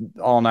days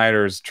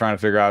all-nighters trying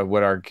to figure out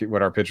what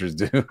our pitchers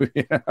do.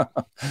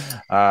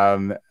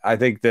 I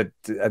think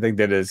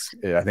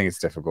it's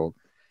difficult,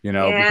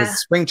 because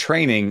spring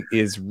training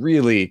is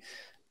really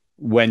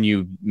when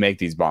you make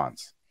these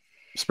bonds.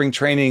 Spring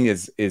training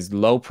is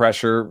low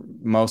pressure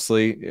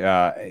mostly.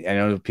 I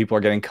know people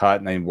are getting cut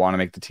and they want to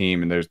make the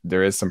team, and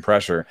there is some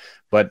pressure.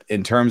 But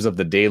in terms of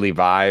the daily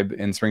vibe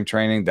in spring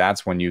training,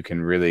 that's when you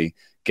can really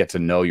get to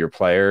know your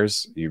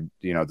players.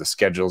 The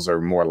schedules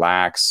are more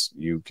lax.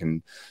 You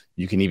can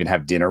even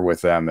have dinner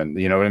with them, and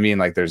you know what I mean.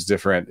 Like there's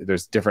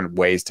different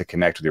ways to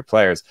connect with your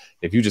players.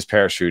 If you just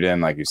parachute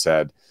in, like you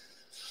said,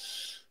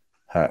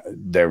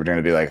 they were going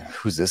to be like,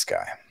 "Who's this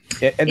guy?"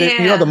 And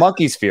the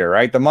monkey sphere,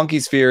 right? The monkey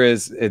sphere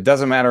is, it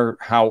doesn't matter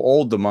how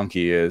old the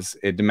monkey is.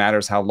 It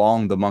matters how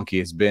long the monkey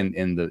has been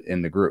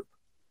in the group.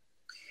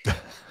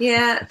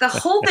 Yeah. The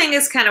whole thing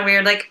is kind of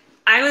weird. Like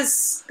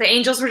the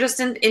Angels were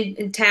just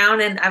in town,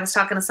 and I was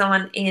talking to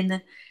someone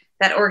in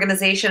that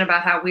organization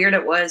about how weird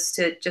it was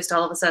to just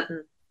all of a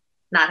sudden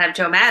not have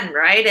Joe Madden.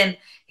 Right. And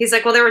he's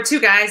like, well, there were two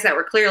guys that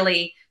were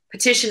clearly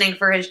petitioning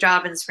for his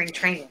job in spring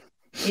training.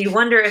 You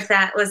wonder if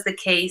that was the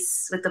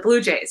case with the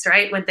Blue Jays,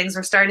 right? When things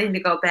were starting to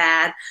go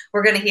bad.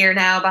 We're going to hear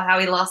now about how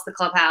he lost the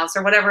clubhouse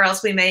or whatever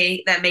else that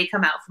may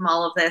come out from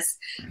all of this.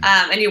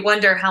 And you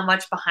wonder how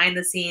much behind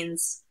the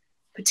scenes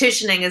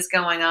petitioning is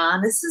going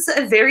on. This is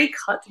a very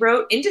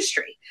cutthroat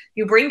industry.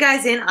 You bring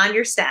guys in on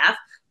your staff,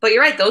 but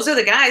you're right. Those are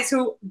the guys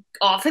who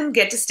often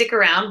get to stick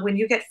around when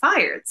you get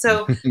fired.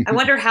 So I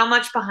wonder how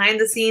much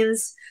behind the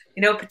scenes,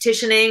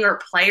 petitioning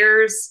or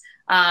players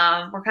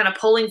we're kind of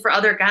pulling for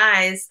other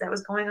guys that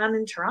was going on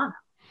in Toronto.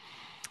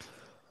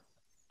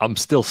 I'm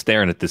still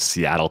staring at this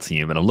Seattle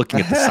team, and I'm looking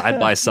at the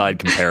side-by-side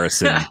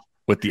comparison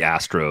with the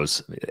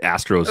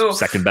Astros. Oof.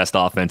 Second best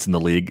offense in the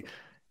league.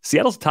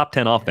 Seattle's top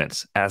 10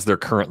 offense as they're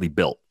currently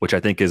built, which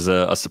I think is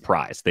a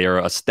surprise. They are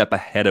a step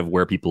ahead of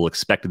where people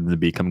expected them to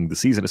be coming the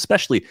season,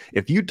 especially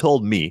if you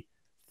told me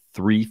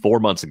 3-4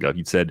 months ago,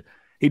 you'd said,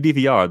 hey,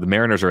 DVR, the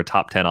Mariners are a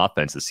top 10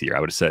 offense this year. I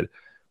would have said,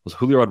 well,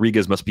 Julio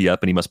Rodriguez must be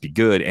up and he must be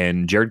good.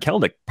 And Jared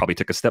Kelenic probably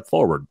took a step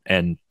forward.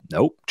 And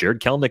nope,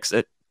 Jared Kelenic's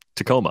at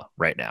Tacoma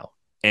right now.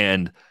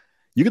 And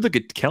you could look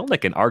at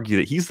Kelenic and argue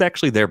that he's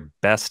actually their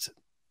best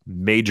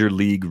major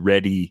league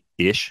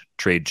ready-ish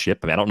trade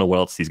chip. I mean, I don't know what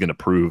else he's going to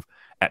prove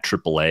at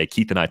AAA.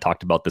 Keith and I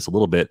talked about this a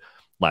little bit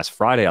last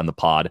Friday on the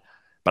pod,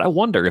 but I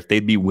wonder if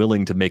they'd be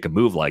willing to make a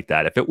move like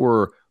that. If it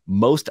were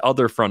most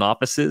other front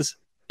offices,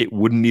 it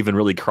wouldn't even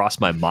really cross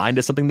my mind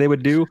as something they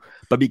would do.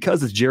 But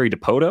because it's Jerry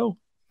Dipoto,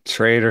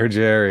 Trader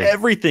Jerry,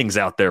 everything's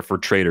out there for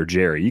Trader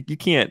Jerry. You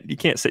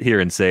can't sit here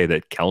and say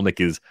that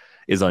Kelenic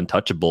is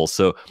untouchable.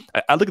 So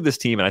I look at this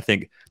team and I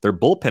think their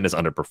bullpen has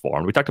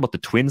underperformed. We talked about the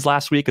Twins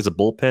last week as a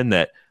bullpen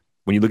that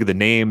when you look at the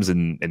names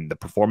and the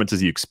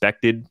performances you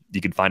expected,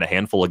 you could find a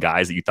handful of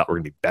guys that you thought were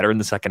going to be better in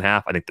the second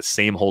half. I think the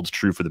same holds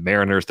true for the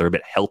Mariners. They're a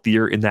bit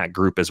healthier in that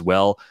group as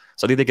well.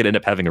 So I think they could end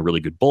up having a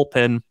really good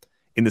bullpen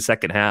in the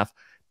second half.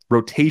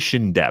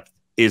 Rotation depth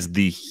is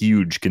the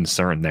huge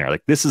concern there.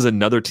 Like, this is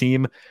another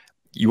team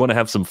you want to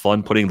have some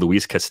fun putting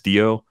Luis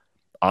Castillo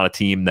on a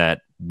team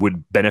that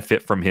would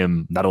benefit from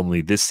him not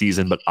only this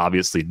season, but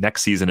obviously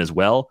next season as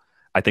well.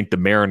 I think the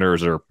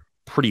Mariners are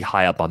pretty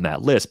high up on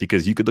that list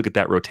because you could look at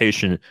that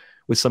rotation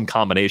with some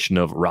combination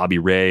of Robbie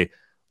Ray,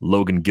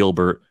 Logan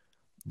Gilbert,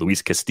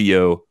 Luis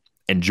Castillo,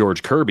 and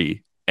George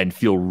Kirby and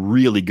feel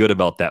really good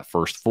about that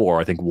first four.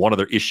 I think one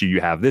other issue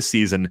you have this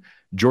season,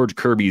 George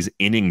Kirby's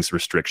innings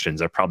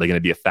restrictions are probably going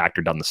to be a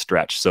factor down the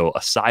stretch. So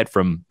aside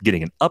from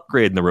getting an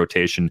upgrade in the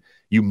rotation,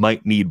 you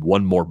might need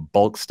one more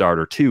bulk start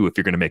or two if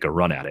you're going to make a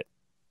run at it.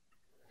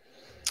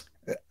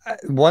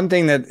 One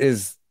thing that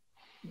is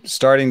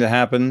starting to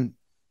happen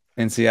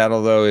in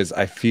Seattle, though, is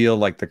I feel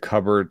like the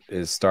cupboard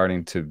is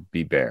starting to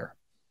be bare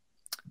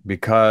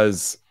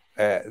because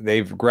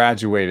they've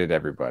graduated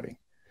everybody.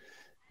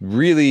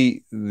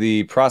 Really,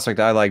 the prospect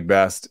I like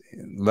best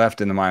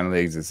left in the minor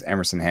leagues is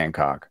Emerson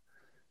Hancock.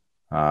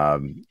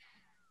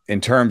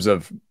 In terms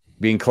of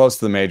being close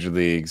to the major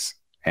leagues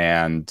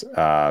and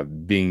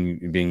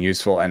being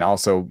useful and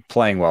also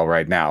playing well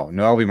right now.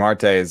 Noelvi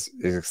Marte is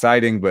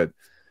exciting, but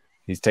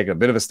he's taken a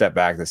bit of a step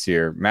back this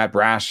year. Matt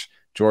Brash,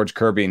 George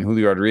Kirby, and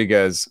Julio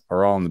Rodriguez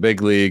are all in the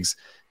big leagues.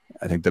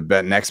 I think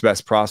the next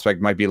best prospect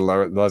might be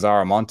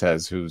Lazaro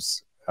Montes,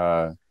 who's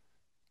 18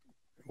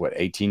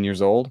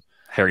 years old.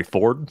 Harry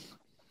Ford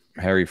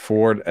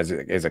as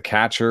a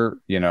catcher,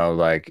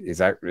 is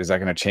that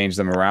going to change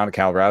them around?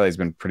 Cal Riley's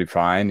been pretty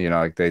fine,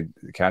 the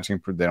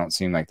catching, they don't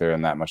seem like they're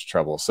in that much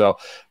trouble. So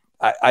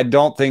I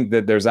don't think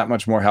that there's that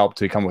much more help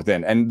to come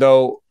within. And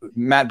though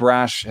Matt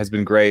Brash has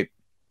been great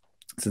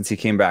since he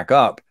came back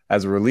up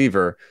as a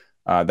reliever,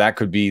 that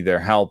could be their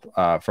help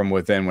from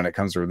within when it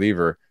comes to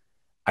reliever.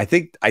 I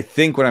think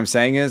what I'm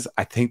saying is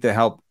I think the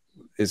help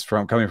is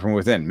coming from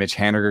within. Mitch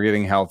Haniger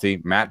getting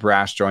healthy, Matt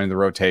Brash joining the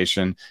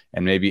rotation,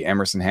 and maybe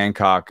Emerson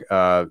Hancock,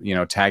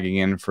 tagging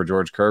in for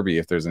George Kirby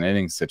if there's an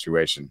innings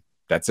situation.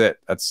 That's it.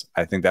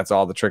 I think that's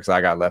all the tricks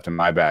I got left in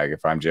my bag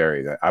if I'm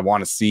Jerry. I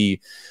want to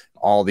see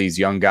all these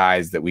young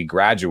guys that we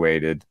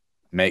graduated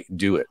make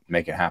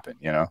it happen,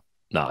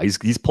 No,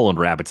 he's pulling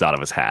rabbits out of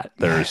his hat.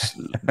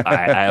 I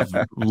have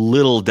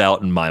little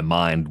doubt in my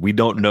mind. We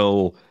don't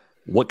know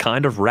what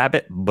kind of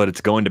rabbit, but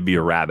it's going to be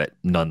a rabbit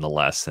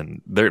nonetheless,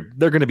 and they're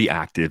going to be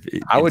active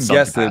in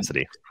some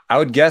capacity. I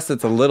would guess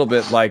it's a little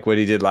bit like what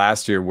he did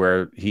last year,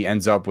 where he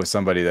ends up with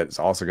somebody that's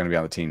also going to be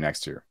on the team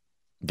next year.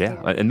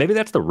 Yeah, and maybe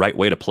that's the right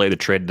way to play the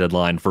trade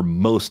deadline for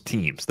most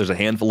teams. There's a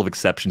handful of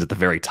exceptions at the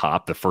very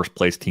top. The first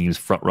place teams,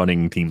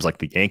 front-running teams like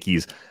the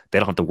Yankees, they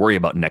don't have to worry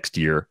about next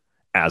year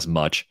as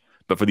much.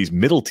 But for these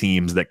middle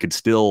teams that could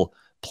still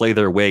play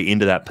their way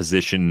into that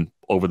position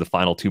over the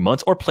final 2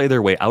 months or play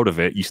their way out of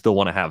it, you still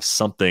want to have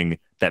something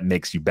that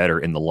makes you better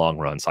in the long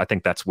run. So I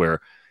think that's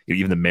where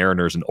even the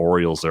Mariners and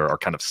Orioles are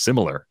kind of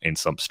similar in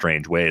some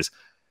strange ways.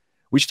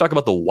 We should talk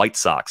about the White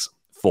Sox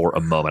for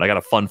a moment. I got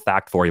a fun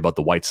fact for you about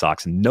the White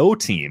Sox. No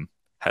team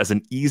has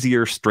an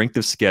easier strength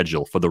of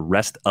schedule for the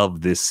rest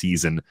of this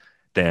season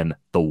than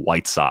the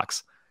White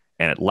Sox.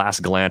 And at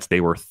last glance,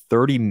 they were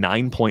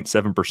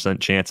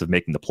 39.7% chance of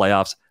making the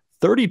playoffs,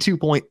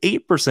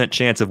 32.8%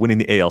 chance of winning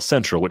the AL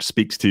Central, which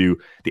speaks to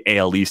the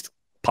AL East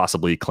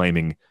possibly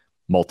claiming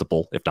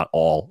multiple, if not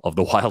all, of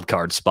the wild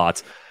card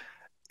spots.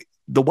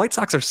 The White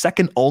Sox are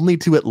second only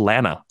to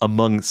Atlanta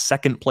among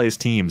second place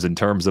teams in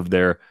terms of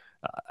their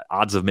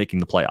odds of making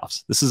the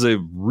playoffs. This is a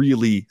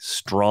really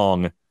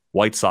strong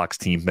White Sox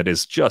team that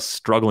is just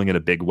struggling in a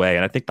big way.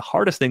 And I think the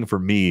hardest thing for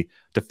me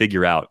to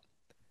figure out,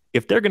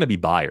 if they're going to be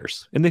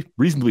buyers, and they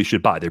reasonably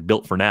should buy, they're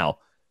built for now,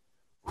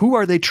 who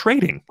are they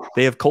trading?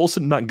 They have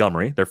Colson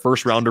Montgomery, their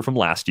first rounder from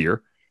last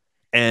year,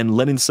 and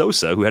Lennon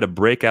Sosa, who had a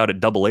breakout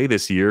at AA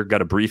this year,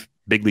 got a brief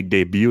big league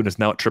debut, and is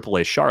now at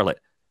AAA Charlotte.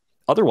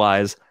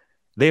 Otherwise,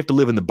 they have to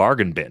live in the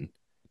bargain bin.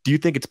 Do you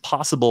think it's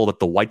possible that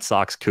the White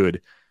Sox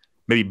could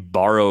maybe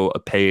borrow a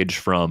page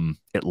from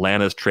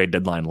Atlanta's trade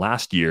deadline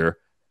last year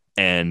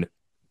and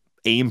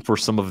aim for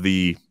some of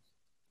the,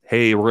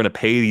 hey, we're going to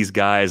pay these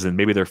guys, and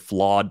maybe they're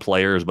flawed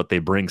players, but they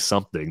bring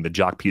something, the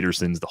Jock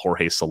Petersons, the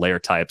Jorge Soler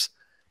types,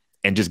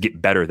 and just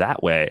get better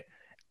that way,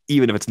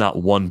 even if it's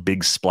not one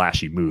big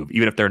splashy move,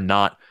 even if they're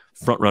not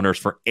front runners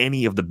for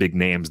any of the big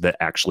names that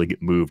actually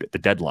get moved at the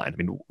deadline? I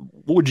mean,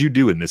 what would you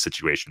do in this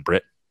situation,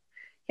 Britt?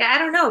 Yeah, I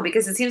don't know,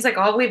 because it seems like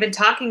all we've been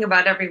talking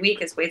about every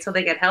week is wait till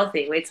they get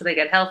healthy, wait till they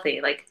get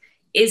healthy. Like,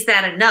 is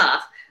that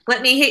enough?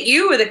 Let me hit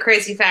you with a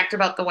crazy fact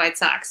about the White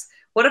Sox.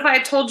 What if I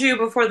had told you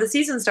before the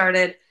season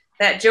started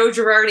that Joe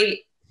Girardi,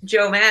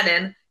 Joe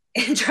Madden,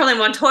 and Charlie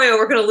Montoyo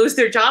were going to lose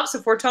their jobs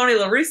before Tony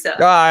La Russa?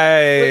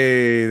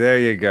 There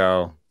you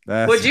go.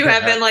 Would you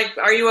have been like,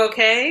 are you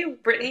okay,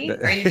 Brittany?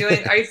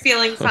 Are you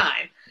feeling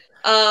fine?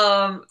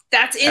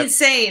 That's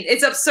insane.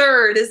 It's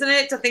absurd, isn't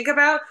it, to think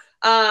about?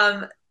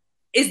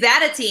 Is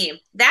that a team?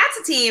 That's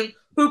a team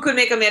who could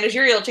make a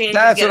managerial change.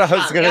 That's what I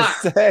was going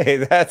to say.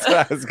 That's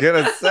what I was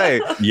going to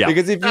say. Yeah.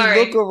 Because if you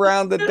look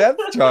around the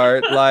depth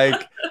chart,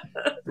 like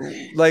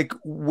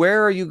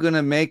where are you going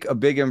to make a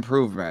big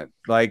improvement?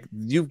 Like,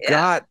 you've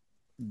got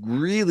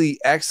really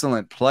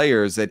excellent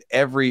players at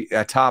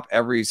top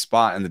every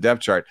spot in the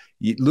depth chart.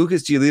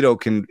 Lucas Giolito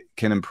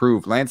can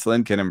improve. Lance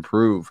Lynn can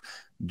improve.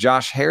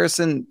 Josh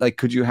Harrison, like,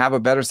 could you have a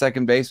better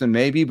second baseman?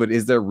 Maybe, but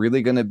is there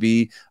really going to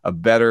be a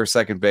better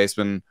second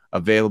baseman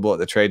available at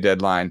the trade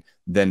deadline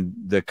than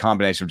the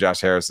combination of Josh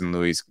Harrison and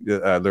Luis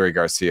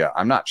Garcia?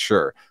 I'm not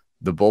sure.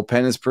 The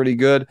bullpen is pretty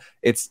good.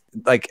 It's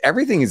like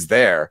everything is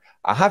there.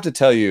 I have to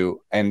tell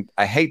you, and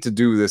I hate to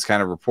do this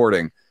kind of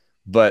reporting,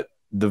 but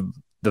the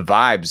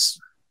vibes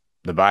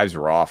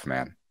were off,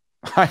 man.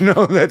 I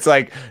know that's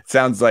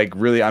sounds like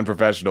really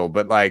unprofessional,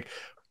 but like,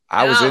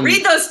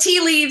 read those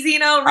tea leaves,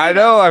 I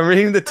know. I'm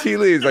reading the tea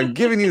leaves. I'm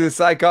giving you the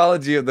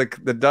psychology of the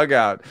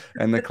dugout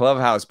and the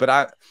clubhouse.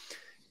 But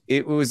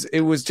it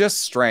was just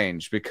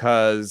strange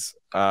because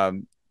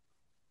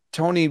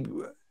Tony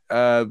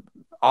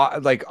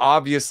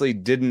obviously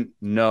didn't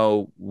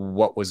know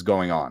what was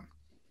going on.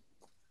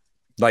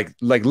 Like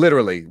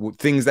literally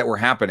things that were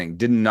happening,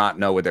 did not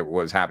know what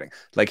was happening.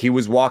 Like, he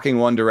was walking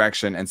one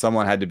direction and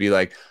someone had to be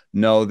like,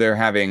 no, they're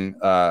having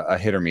a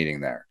hitter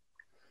meeting there.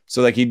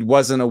 So like, he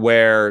wasn't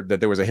aware that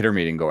there was a hitter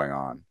meeting going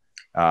on,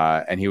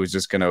 and he was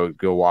just going to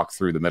go walk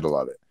through the middle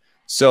of it.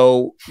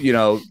 So,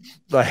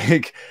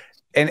 like,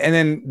 and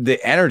then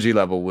the energy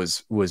level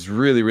was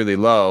really, really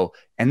low.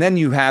 And then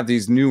you have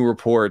these new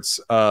reports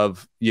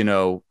of,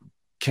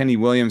 Kenny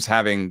Williams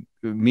having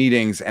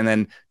meetings, and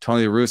then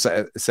Tony La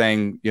Russa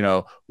saying,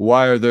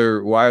 why are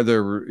there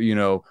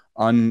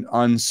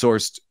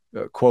unsourced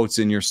quotes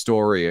in your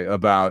story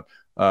about,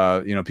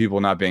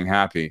 people not being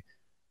happy?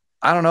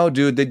 I don't know,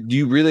 dude. Do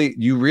you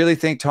really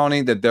think,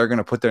 Tony, that they're going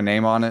to put their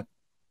name on it?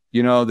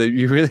 That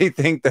you really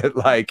think that,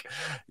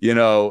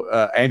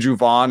 Andrew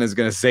Vaughn is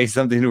going to say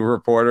something to a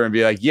reporter and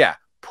be like, yeah,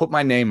 put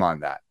my name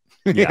on that?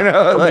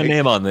 Yeah, put my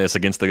name on this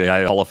against the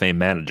guy Hall of Fame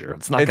manager.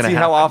 It's not going to happen. See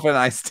how often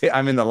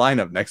I'm in the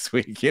lineup next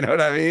week. You know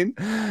what I mean?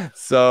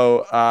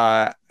 So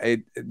I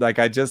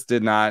just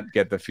did not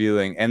get the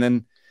feeling. And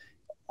then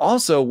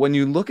also when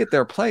you look at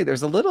their play,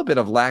 there's a little bit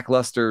of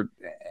lackluster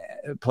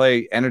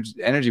play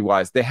energy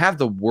wise. They have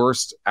the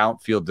worst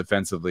outfield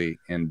defensively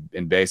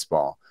in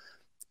baseball.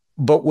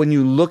 But when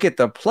you look at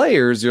the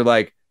players, you're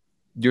like,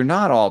 you're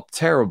not all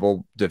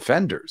terrible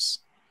defenders,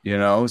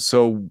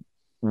 So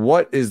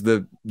what is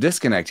the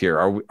disconnect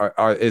here?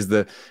 Is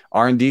the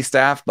R&D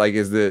staff,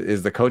 is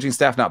the coaching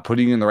staff not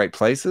putting you in the right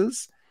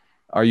places?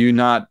 Are you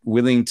not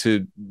willing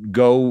to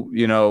go,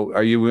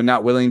 are you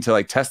not willing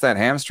to test that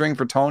hamstring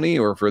for Tony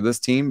or for this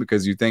team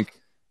because you think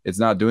it's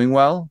not doing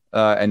well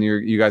and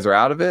you guys are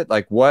out of it?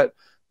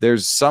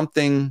 There's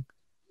something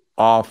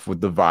off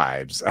with the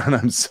vibes. And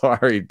I'm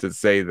sorry to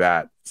say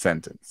that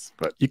sentence,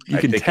 but you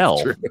can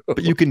tell.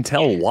 But you can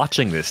tell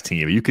watching this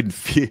team. You can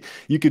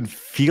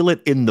feel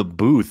it in the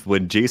booth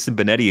when Jason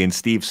Benetti and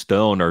Steve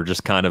Stone are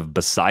just kind of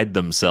beside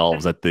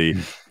themselves at the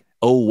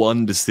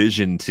 0-1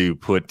 decision to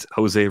put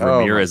Jose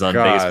Ramirez on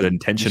base with an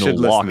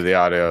intentional walk to the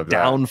audio of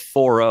down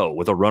 4-0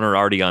 with a runner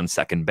already on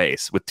second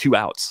base with 2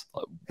 outs.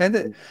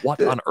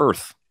 What on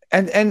earth?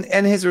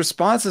 And his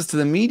responses to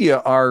the media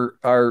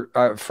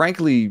are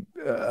frankly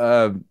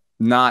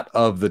not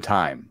of the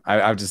time. I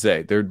have to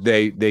say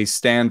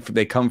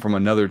they come from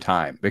another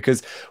time,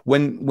 because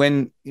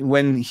when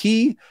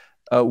he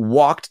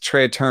walked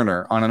Trey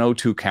Turner on an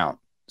 0-2 count,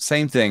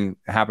 same thing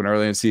happened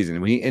early in the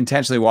season when he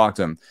intentionally walked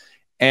him,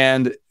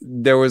 and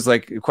there was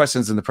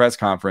questions in the press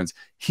conference.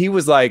 He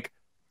was like,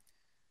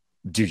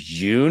 "Do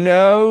you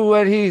know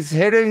what he's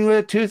hitting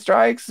with 2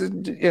 strikes?"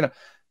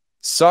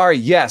 Sorry,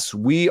 yes,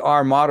 we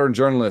are modern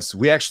journalists.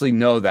 We actually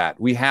know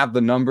that. We have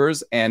the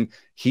numbers, and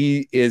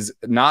he is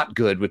not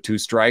good with 2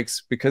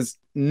 strikes because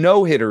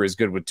no hitter is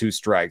good with 2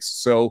 strikes.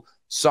 So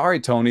sorry,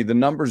 Tony, the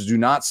numbers do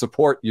not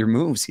support your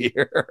moves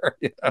here.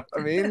 You know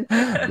what I mean?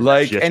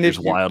 And it's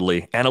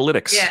wildly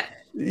analytics. Yeah.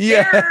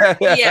 Yeah.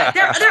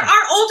 There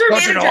are older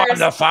managers. I'm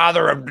the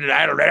father of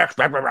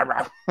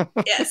analytics.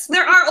 Yes,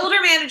 there are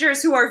older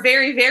managers who are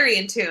very, very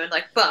in tune,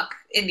 like Buck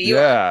in New York.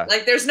 Yeah.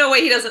 There's no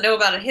way he doesn't know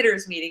about a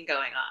hitters meeting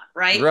going on,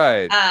 right?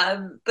 Right.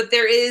 But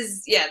there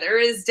is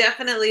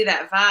definitely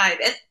that vibe,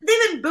 and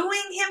they've been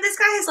booing him. This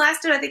guy has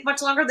lasted, I think,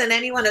 much longer than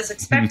anyone has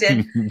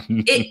expected.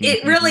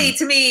 It really,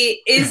 to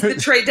me, is the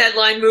trade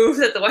deadline move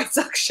that the White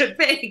Sox should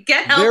make.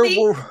 Get healthy,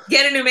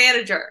 get a new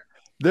manager.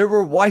 There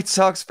were White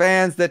Sox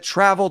fans that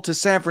traveled to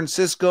San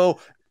Francisco,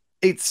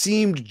 it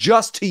seemed,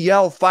 just to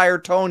yell, "Fire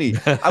Tony."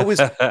 I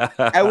was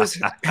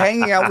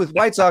hanging out with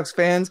White Sox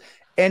fans,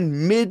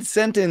 and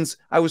mid-sentence,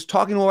 I was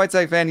talking to a White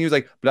Sox fan. He was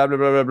like, blah, blah,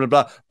 blah, blah, blah,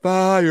 blah,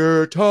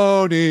 "Fire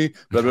Tony,"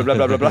 blah, blah, blah,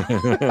 blah, blah, blah.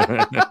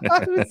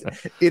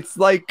 It's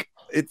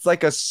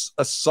like a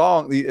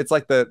song. It's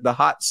like the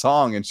hot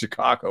song in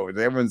Chicago.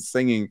 Everyone's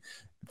singing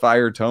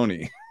 "Fire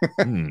Tony."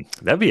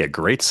 That'd be a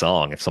great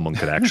song if someone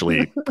could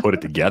actually put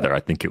it together. I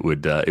think it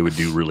would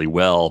do really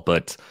well.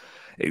 But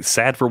it's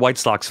sad for White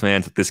Sox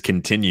fans that this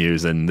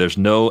continues and there's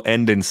no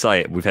end in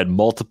sight. We've had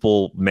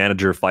multiple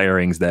manager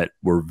firings that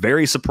were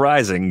very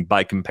surprising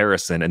by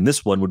comparison, and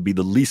this one would be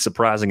the least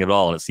surprising at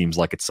all. And it seems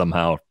like it's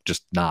somehow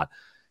just not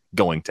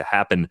going to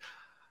happen.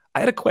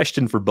 I had a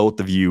question for both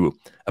of you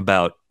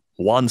about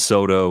Juan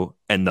Soto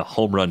and the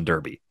home run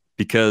derby,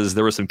 because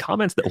there were some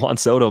comments that Juan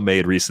Soto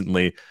made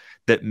recently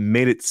that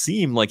made it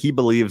seem like he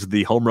believes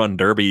the home run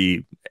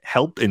derby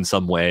helped in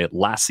some way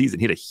last season.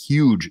 He had a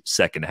huge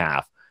second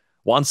half.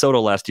 Juan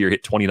Soto last year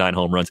hit 29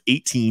 home runs.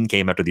 18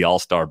 came after the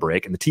All-Star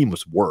break, and the team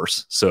was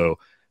worse, so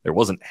there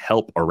wasn't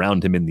help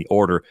around him in the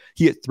order.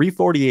 He hit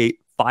 348,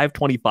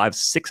 525,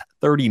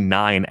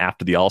 639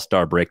 after the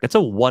All-Star break. That's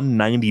a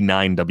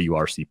 199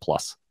 WRC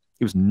plus.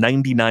 He was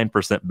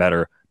 99%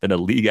 better than a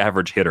league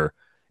average hitter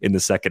in the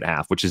second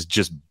half, which is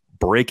just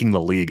breaking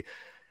the league.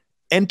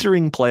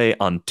 Entering play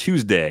on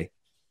Tuesday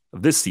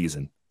of this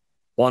season,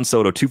 Juan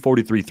Soto,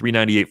 243,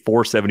 398,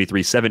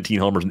 473, 17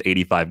 homers in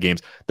 85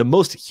 games. The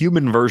most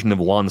human version of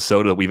Juan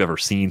Soto that we've ever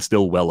seen,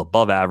 still well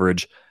above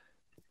average.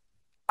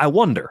 I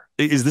wonder,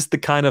 is this the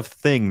kind of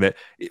thing that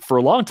for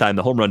a long time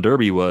the home run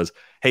derby was,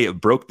 hey, it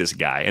broke this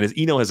guy. And as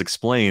Eno has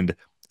explained,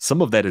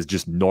 some of that is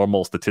just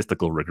normal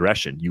statistical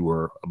regression. You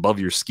were above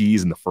your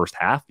skis in the first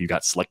half. You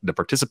got selected to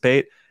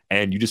participate,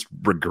 and you just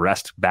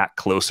regressed back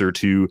closer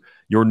to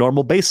your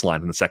normal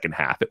baseline in the second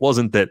half. It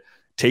wasn't that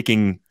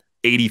taking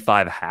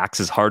 85 hacks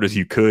as hard as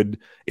you could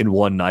in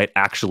one night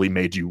actually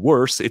made you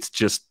worse. It's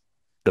just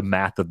the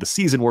math of the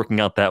season working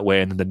out that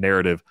way, and then the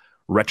narrative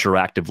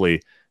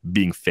retroactively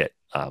being fit.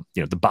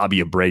 The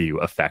Bobby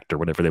Abreu effect or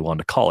whatever they wanted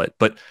to call it.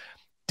 But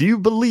do you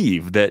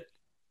believe that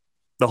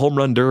the home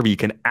run derby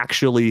can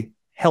actually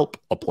help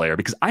a player?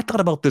 Because I thought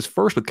about this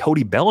first with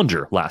Cody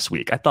Bellinger last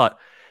week. I thought,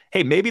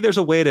 hey, maybe there's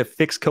a way to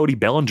fix Cody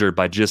Bellinger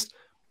by just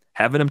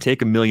having him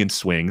take a million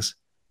swings,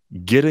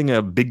 getting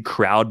a big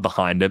crowd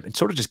behind him, and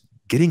sort of just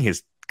getting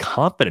his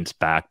confidence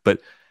back.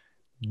 But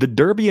the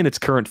derby in its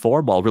current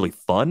form, while really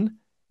fun,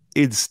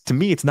 is, to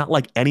me, it's not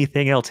like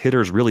anything else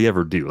hitters really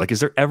ever do. Like, is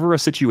there ever a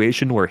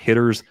situation where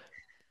hitters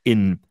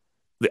in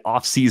the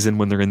off season,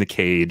 when they're in the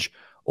cage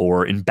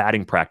or in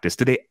batting practice,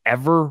 do they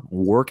ever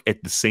work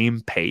at the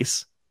same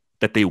pace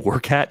that they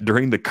work at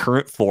during the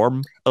current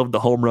form of the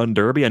home run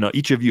derby? I know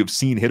each of you have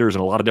seen hitters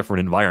in a lot of different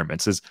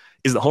environments. Is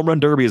the home run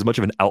derby as much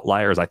of an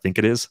outlier as I think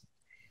it is?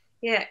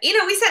 Yeah.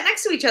 We sat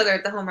next to each other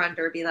at the home run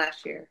derby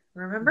last year.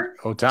 Remember?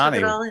 Ohtani.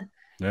 Took it all in.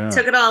 Yeah.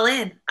 Took it all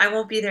in. I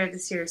won't be there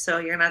this year, so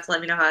you're going to have to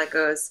let me know how it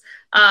goes.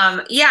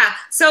 Yeah.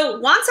 So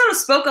Juan Soto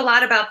spoke a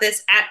lot about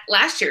this at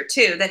last year,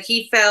 too, that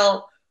he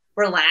felt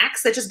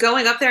relaxed, that just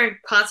going up there and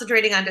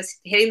concentrating on just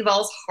hitting the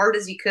ball as hard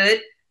as he could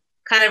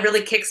kind of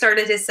really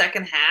kickstarted his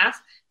second half.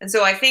 And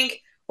so I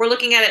think we're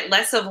looking at it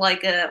less of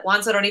like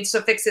Juan Soto needs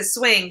to fix his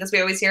swing, because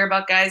we always hear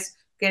about guys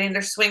getting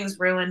their swings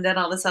ruined and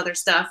all this other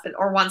stuff,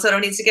 or Juan Soto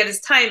needs to get his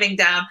timing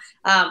down.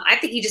 I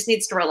think he just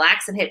needs to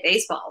relax and hit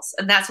baseballs.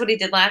 And that's what he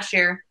did last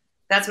year.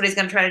 That's what he's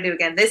going to try to do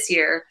again this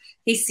year.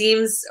 He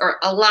seems, or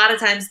a lot of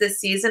times this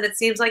season, it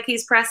seems like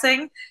he's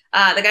pressing.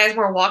 The guy has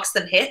more walks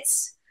than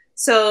hits.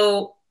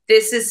 So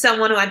this is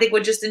someone who I think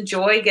would just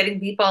enjoy getting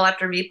meatball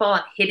after meatball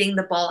and hitting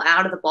the ball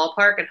out of the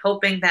ballpark and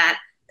hoping that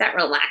that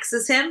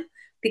relaxes him,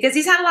 because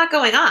he's had a lot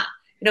going on.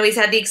 He's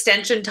had the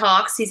extension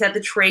talks. He's had the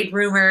trade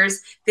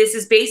rumors. This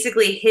is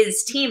basically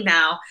his team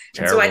now.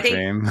 Terrible and so I think,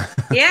 team.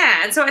 yeah.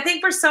 And so I think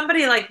for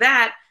somebody like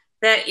that,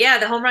 yeah,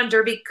 the home run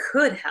derby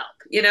could help.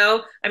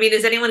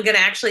 Is anyone going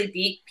to actually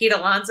beat Pete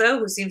Alonso,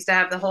 who seems to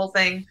have the whole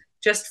thing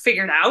just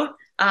figured out?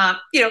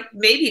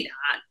 Maybe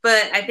not.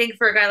 But I think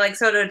for a guy like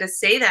Soto to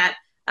say that,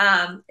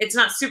 it's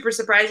not super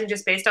surprising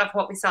just based off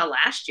what we saw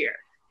last year.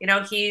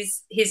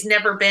 He's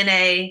never been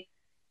a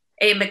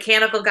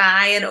mechanical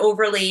guy and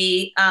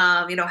overly,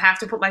 have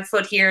to put my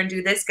foot here and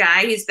do this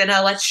guy. He's been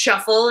a let's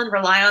shuffle and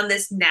rely on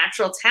this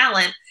natural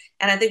talent.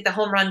 And I think the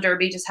home run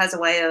derby just has a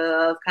way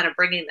of kind of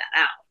bringing that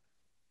out.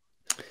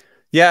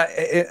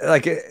 Yeah,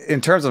 like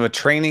in terms of a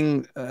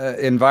training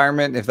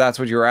environment, if that's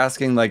what you're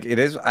asking, like it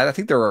is. I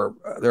think there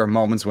are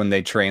moments when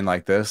they train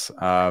like this.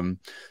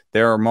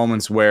 There are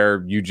moments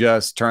where you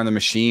just turn the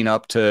machine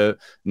up to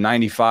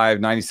 95,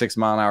 96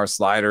 mile an hour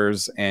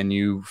sliders and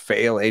you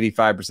fail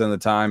 85% of the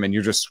time and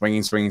you're just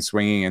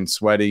swinging and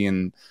sweaty.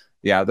 And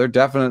yeah, there are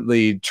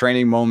definitely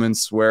training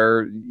moments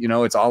where,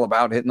 it's all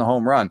about hitting the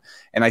home run.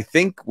 And I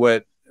think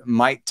what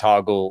might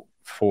toggle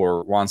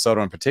for Juan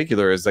Soto in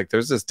particular is like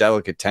there's this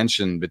delicate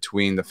tension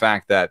between the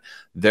fact that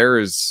there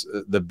is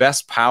the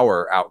best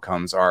power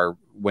outcomes are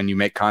when you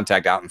make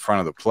contact out in front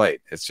of the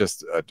plate. It's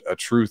just a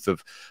truth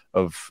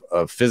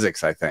of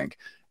physics, I think.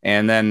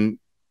 And then,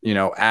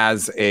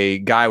 as a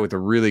guy with a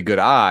really good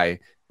eye,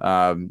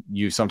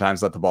 you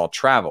sometimes let the ball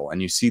travel. And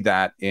you see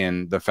that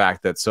in the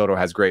fact that Soto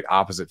has great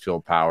opposite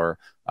field power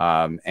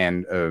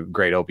and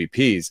great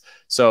OBPs.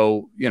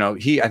 So,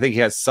 I think he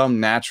has some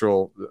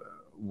natural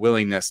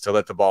willingness to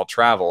let the ball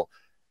travel.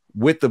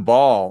 With the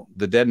ball,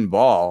 the deadened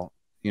ball,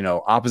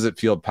 opposite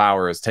field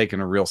power has taken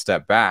a real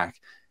step back.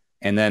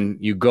 And then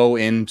you go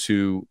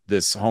into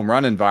this home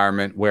run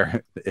environment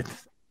where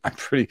I'm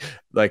pretty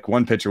like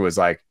one pitcher was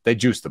like, they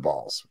juice the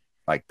balls.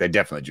 Like they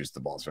definitely juice the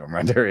balls from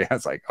around there. I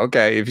was like,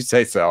 okay, if you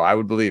say so, I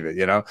would believe it,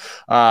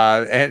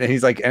 and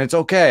he's like, and it's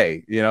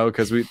okay,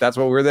 because that's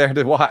what we're there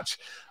to watch.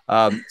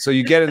 So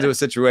you get into a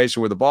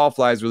situation where the ball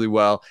flies really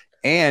well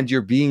and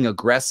you're being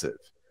aggressive.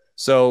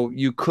 So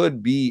you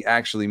could be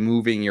actually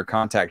moving your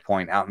contact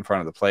point out in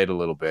front of the plate a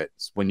little bit.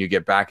 When you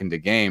get back into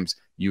games,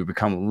 you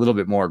become a little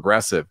bit more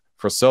aggressive.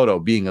 For Soto,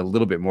 being a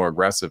little bit more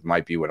aggressive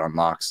might be what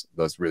unlocks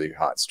those really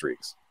hot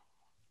streaks.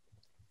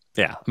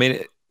 Yeah.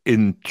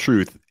 In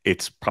truth,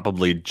 it's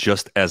probably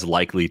just as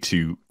likely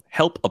to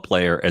help a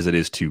player as it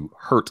is to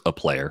hurt a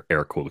player,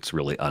 air quotes,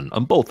 really, on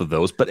both of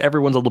those. But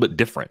everyone's a little bit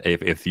different.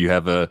 If you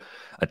have a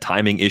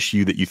timing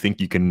issue that you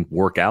think you can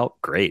work out,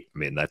 great.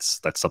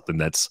 That's something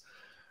that's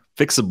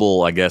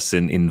fixable, I guess,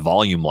 in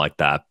volume like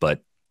that.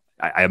 But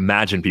I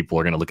imagine people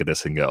are going to look at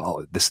this and go,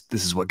 oh, this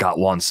is what got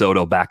Juan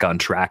Soto back on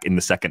track in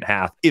the second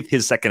half. If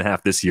his second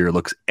half this year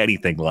looks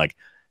anything like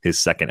his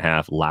second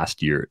half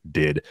last year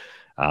did.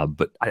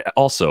 But I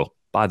also,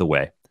 by the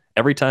way,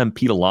 every time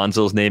Pete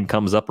Alonso's name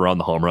comes up around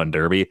the home run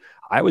derby,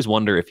 I always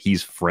wonder if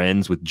he's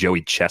friends with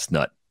Joey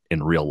Chestnut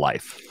in real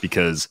life,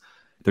 because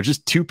they're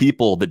just two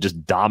people that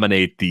just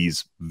dominate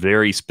these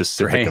very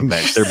specific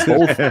events.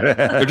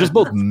 They're just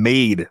both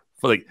made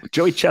for, like,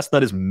 Joey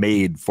Chestnut is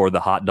made for the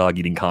hot dog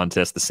eating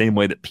contest the same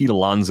way that Pete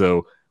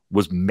Alonso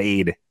was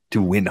made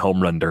to win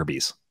home run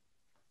derbies.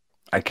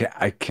 I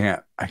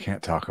can't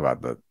talk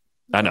about the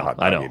I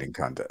know. eating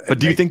contest. But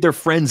do you think they're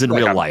friends in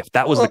real life?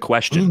 That was the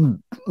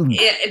question.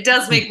 Yeah, it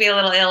does make me a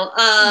little ill.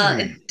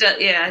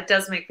 It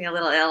does make me a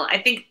little ill. I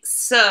think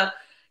so.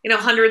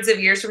 Hundreds of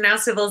years from now,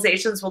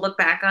 civilizations will look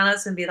back on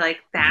us and be like,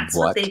 "That's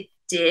what they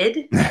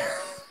did."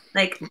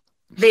 Like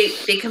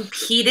they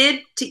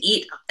competed to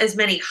eat as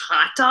many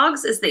hot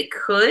dogs as they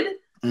could.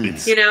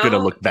 It's gonna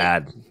look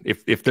bad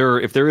if there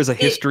is a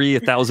history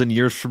 1,000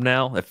 years from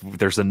now. If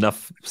there's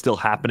enough still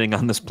happening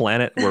on this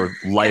planet where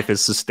life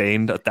is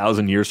sustained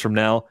 1,000 years from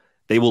now,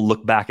 they will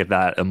look back at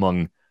that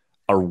among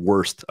our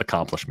worst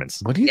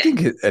accomplishments. What do you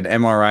think an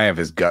MRI of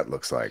his gut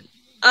looks like?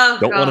 Oh,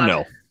 Don't want to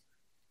know.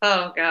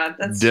 Oh God,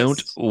 that's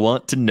don't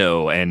want to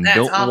know, and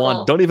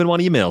don't even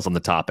want emails on the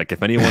topic.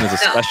 If anyone is a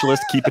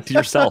specialist, keep it to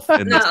yourself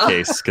in this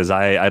case, because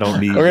I don't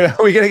need.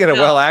 We're gonna get a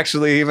well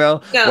actually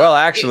email. No. Well,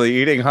 actually,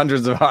 eating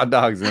hundreds of hot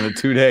dogs in a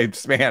 2-day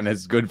span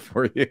is good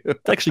for you.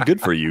 It's actually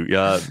good for you.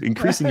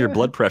 Increasing your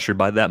blood pressure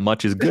by that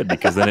much is good,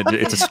 because then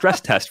it's a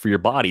stress test for your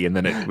body, and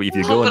then if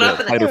you go into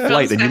fight or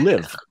flight, then you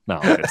live.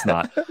 No, it's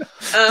not.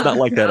 It's not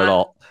like that at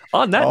all.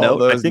 On that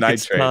note, I think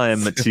it's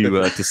time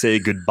to say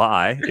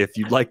goodbye. If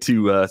you'd like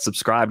to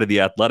subscribe to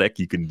The Athletic,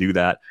 you can do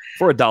that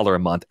for $1 a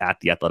month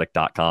at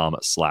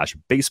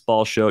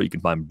theathletic.com/baseball show. You can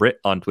find Britt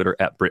on Twitter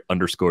at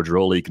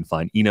Britt_Giroli. You can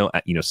find Eno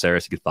at Eno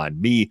Saris. You can find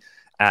me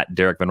at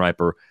Derek Van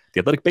Riper. The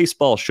Athletic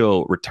Baseball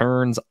Show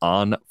returns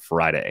on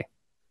Friday.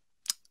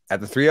 At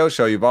the 3-0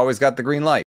 show, you've always got the green light.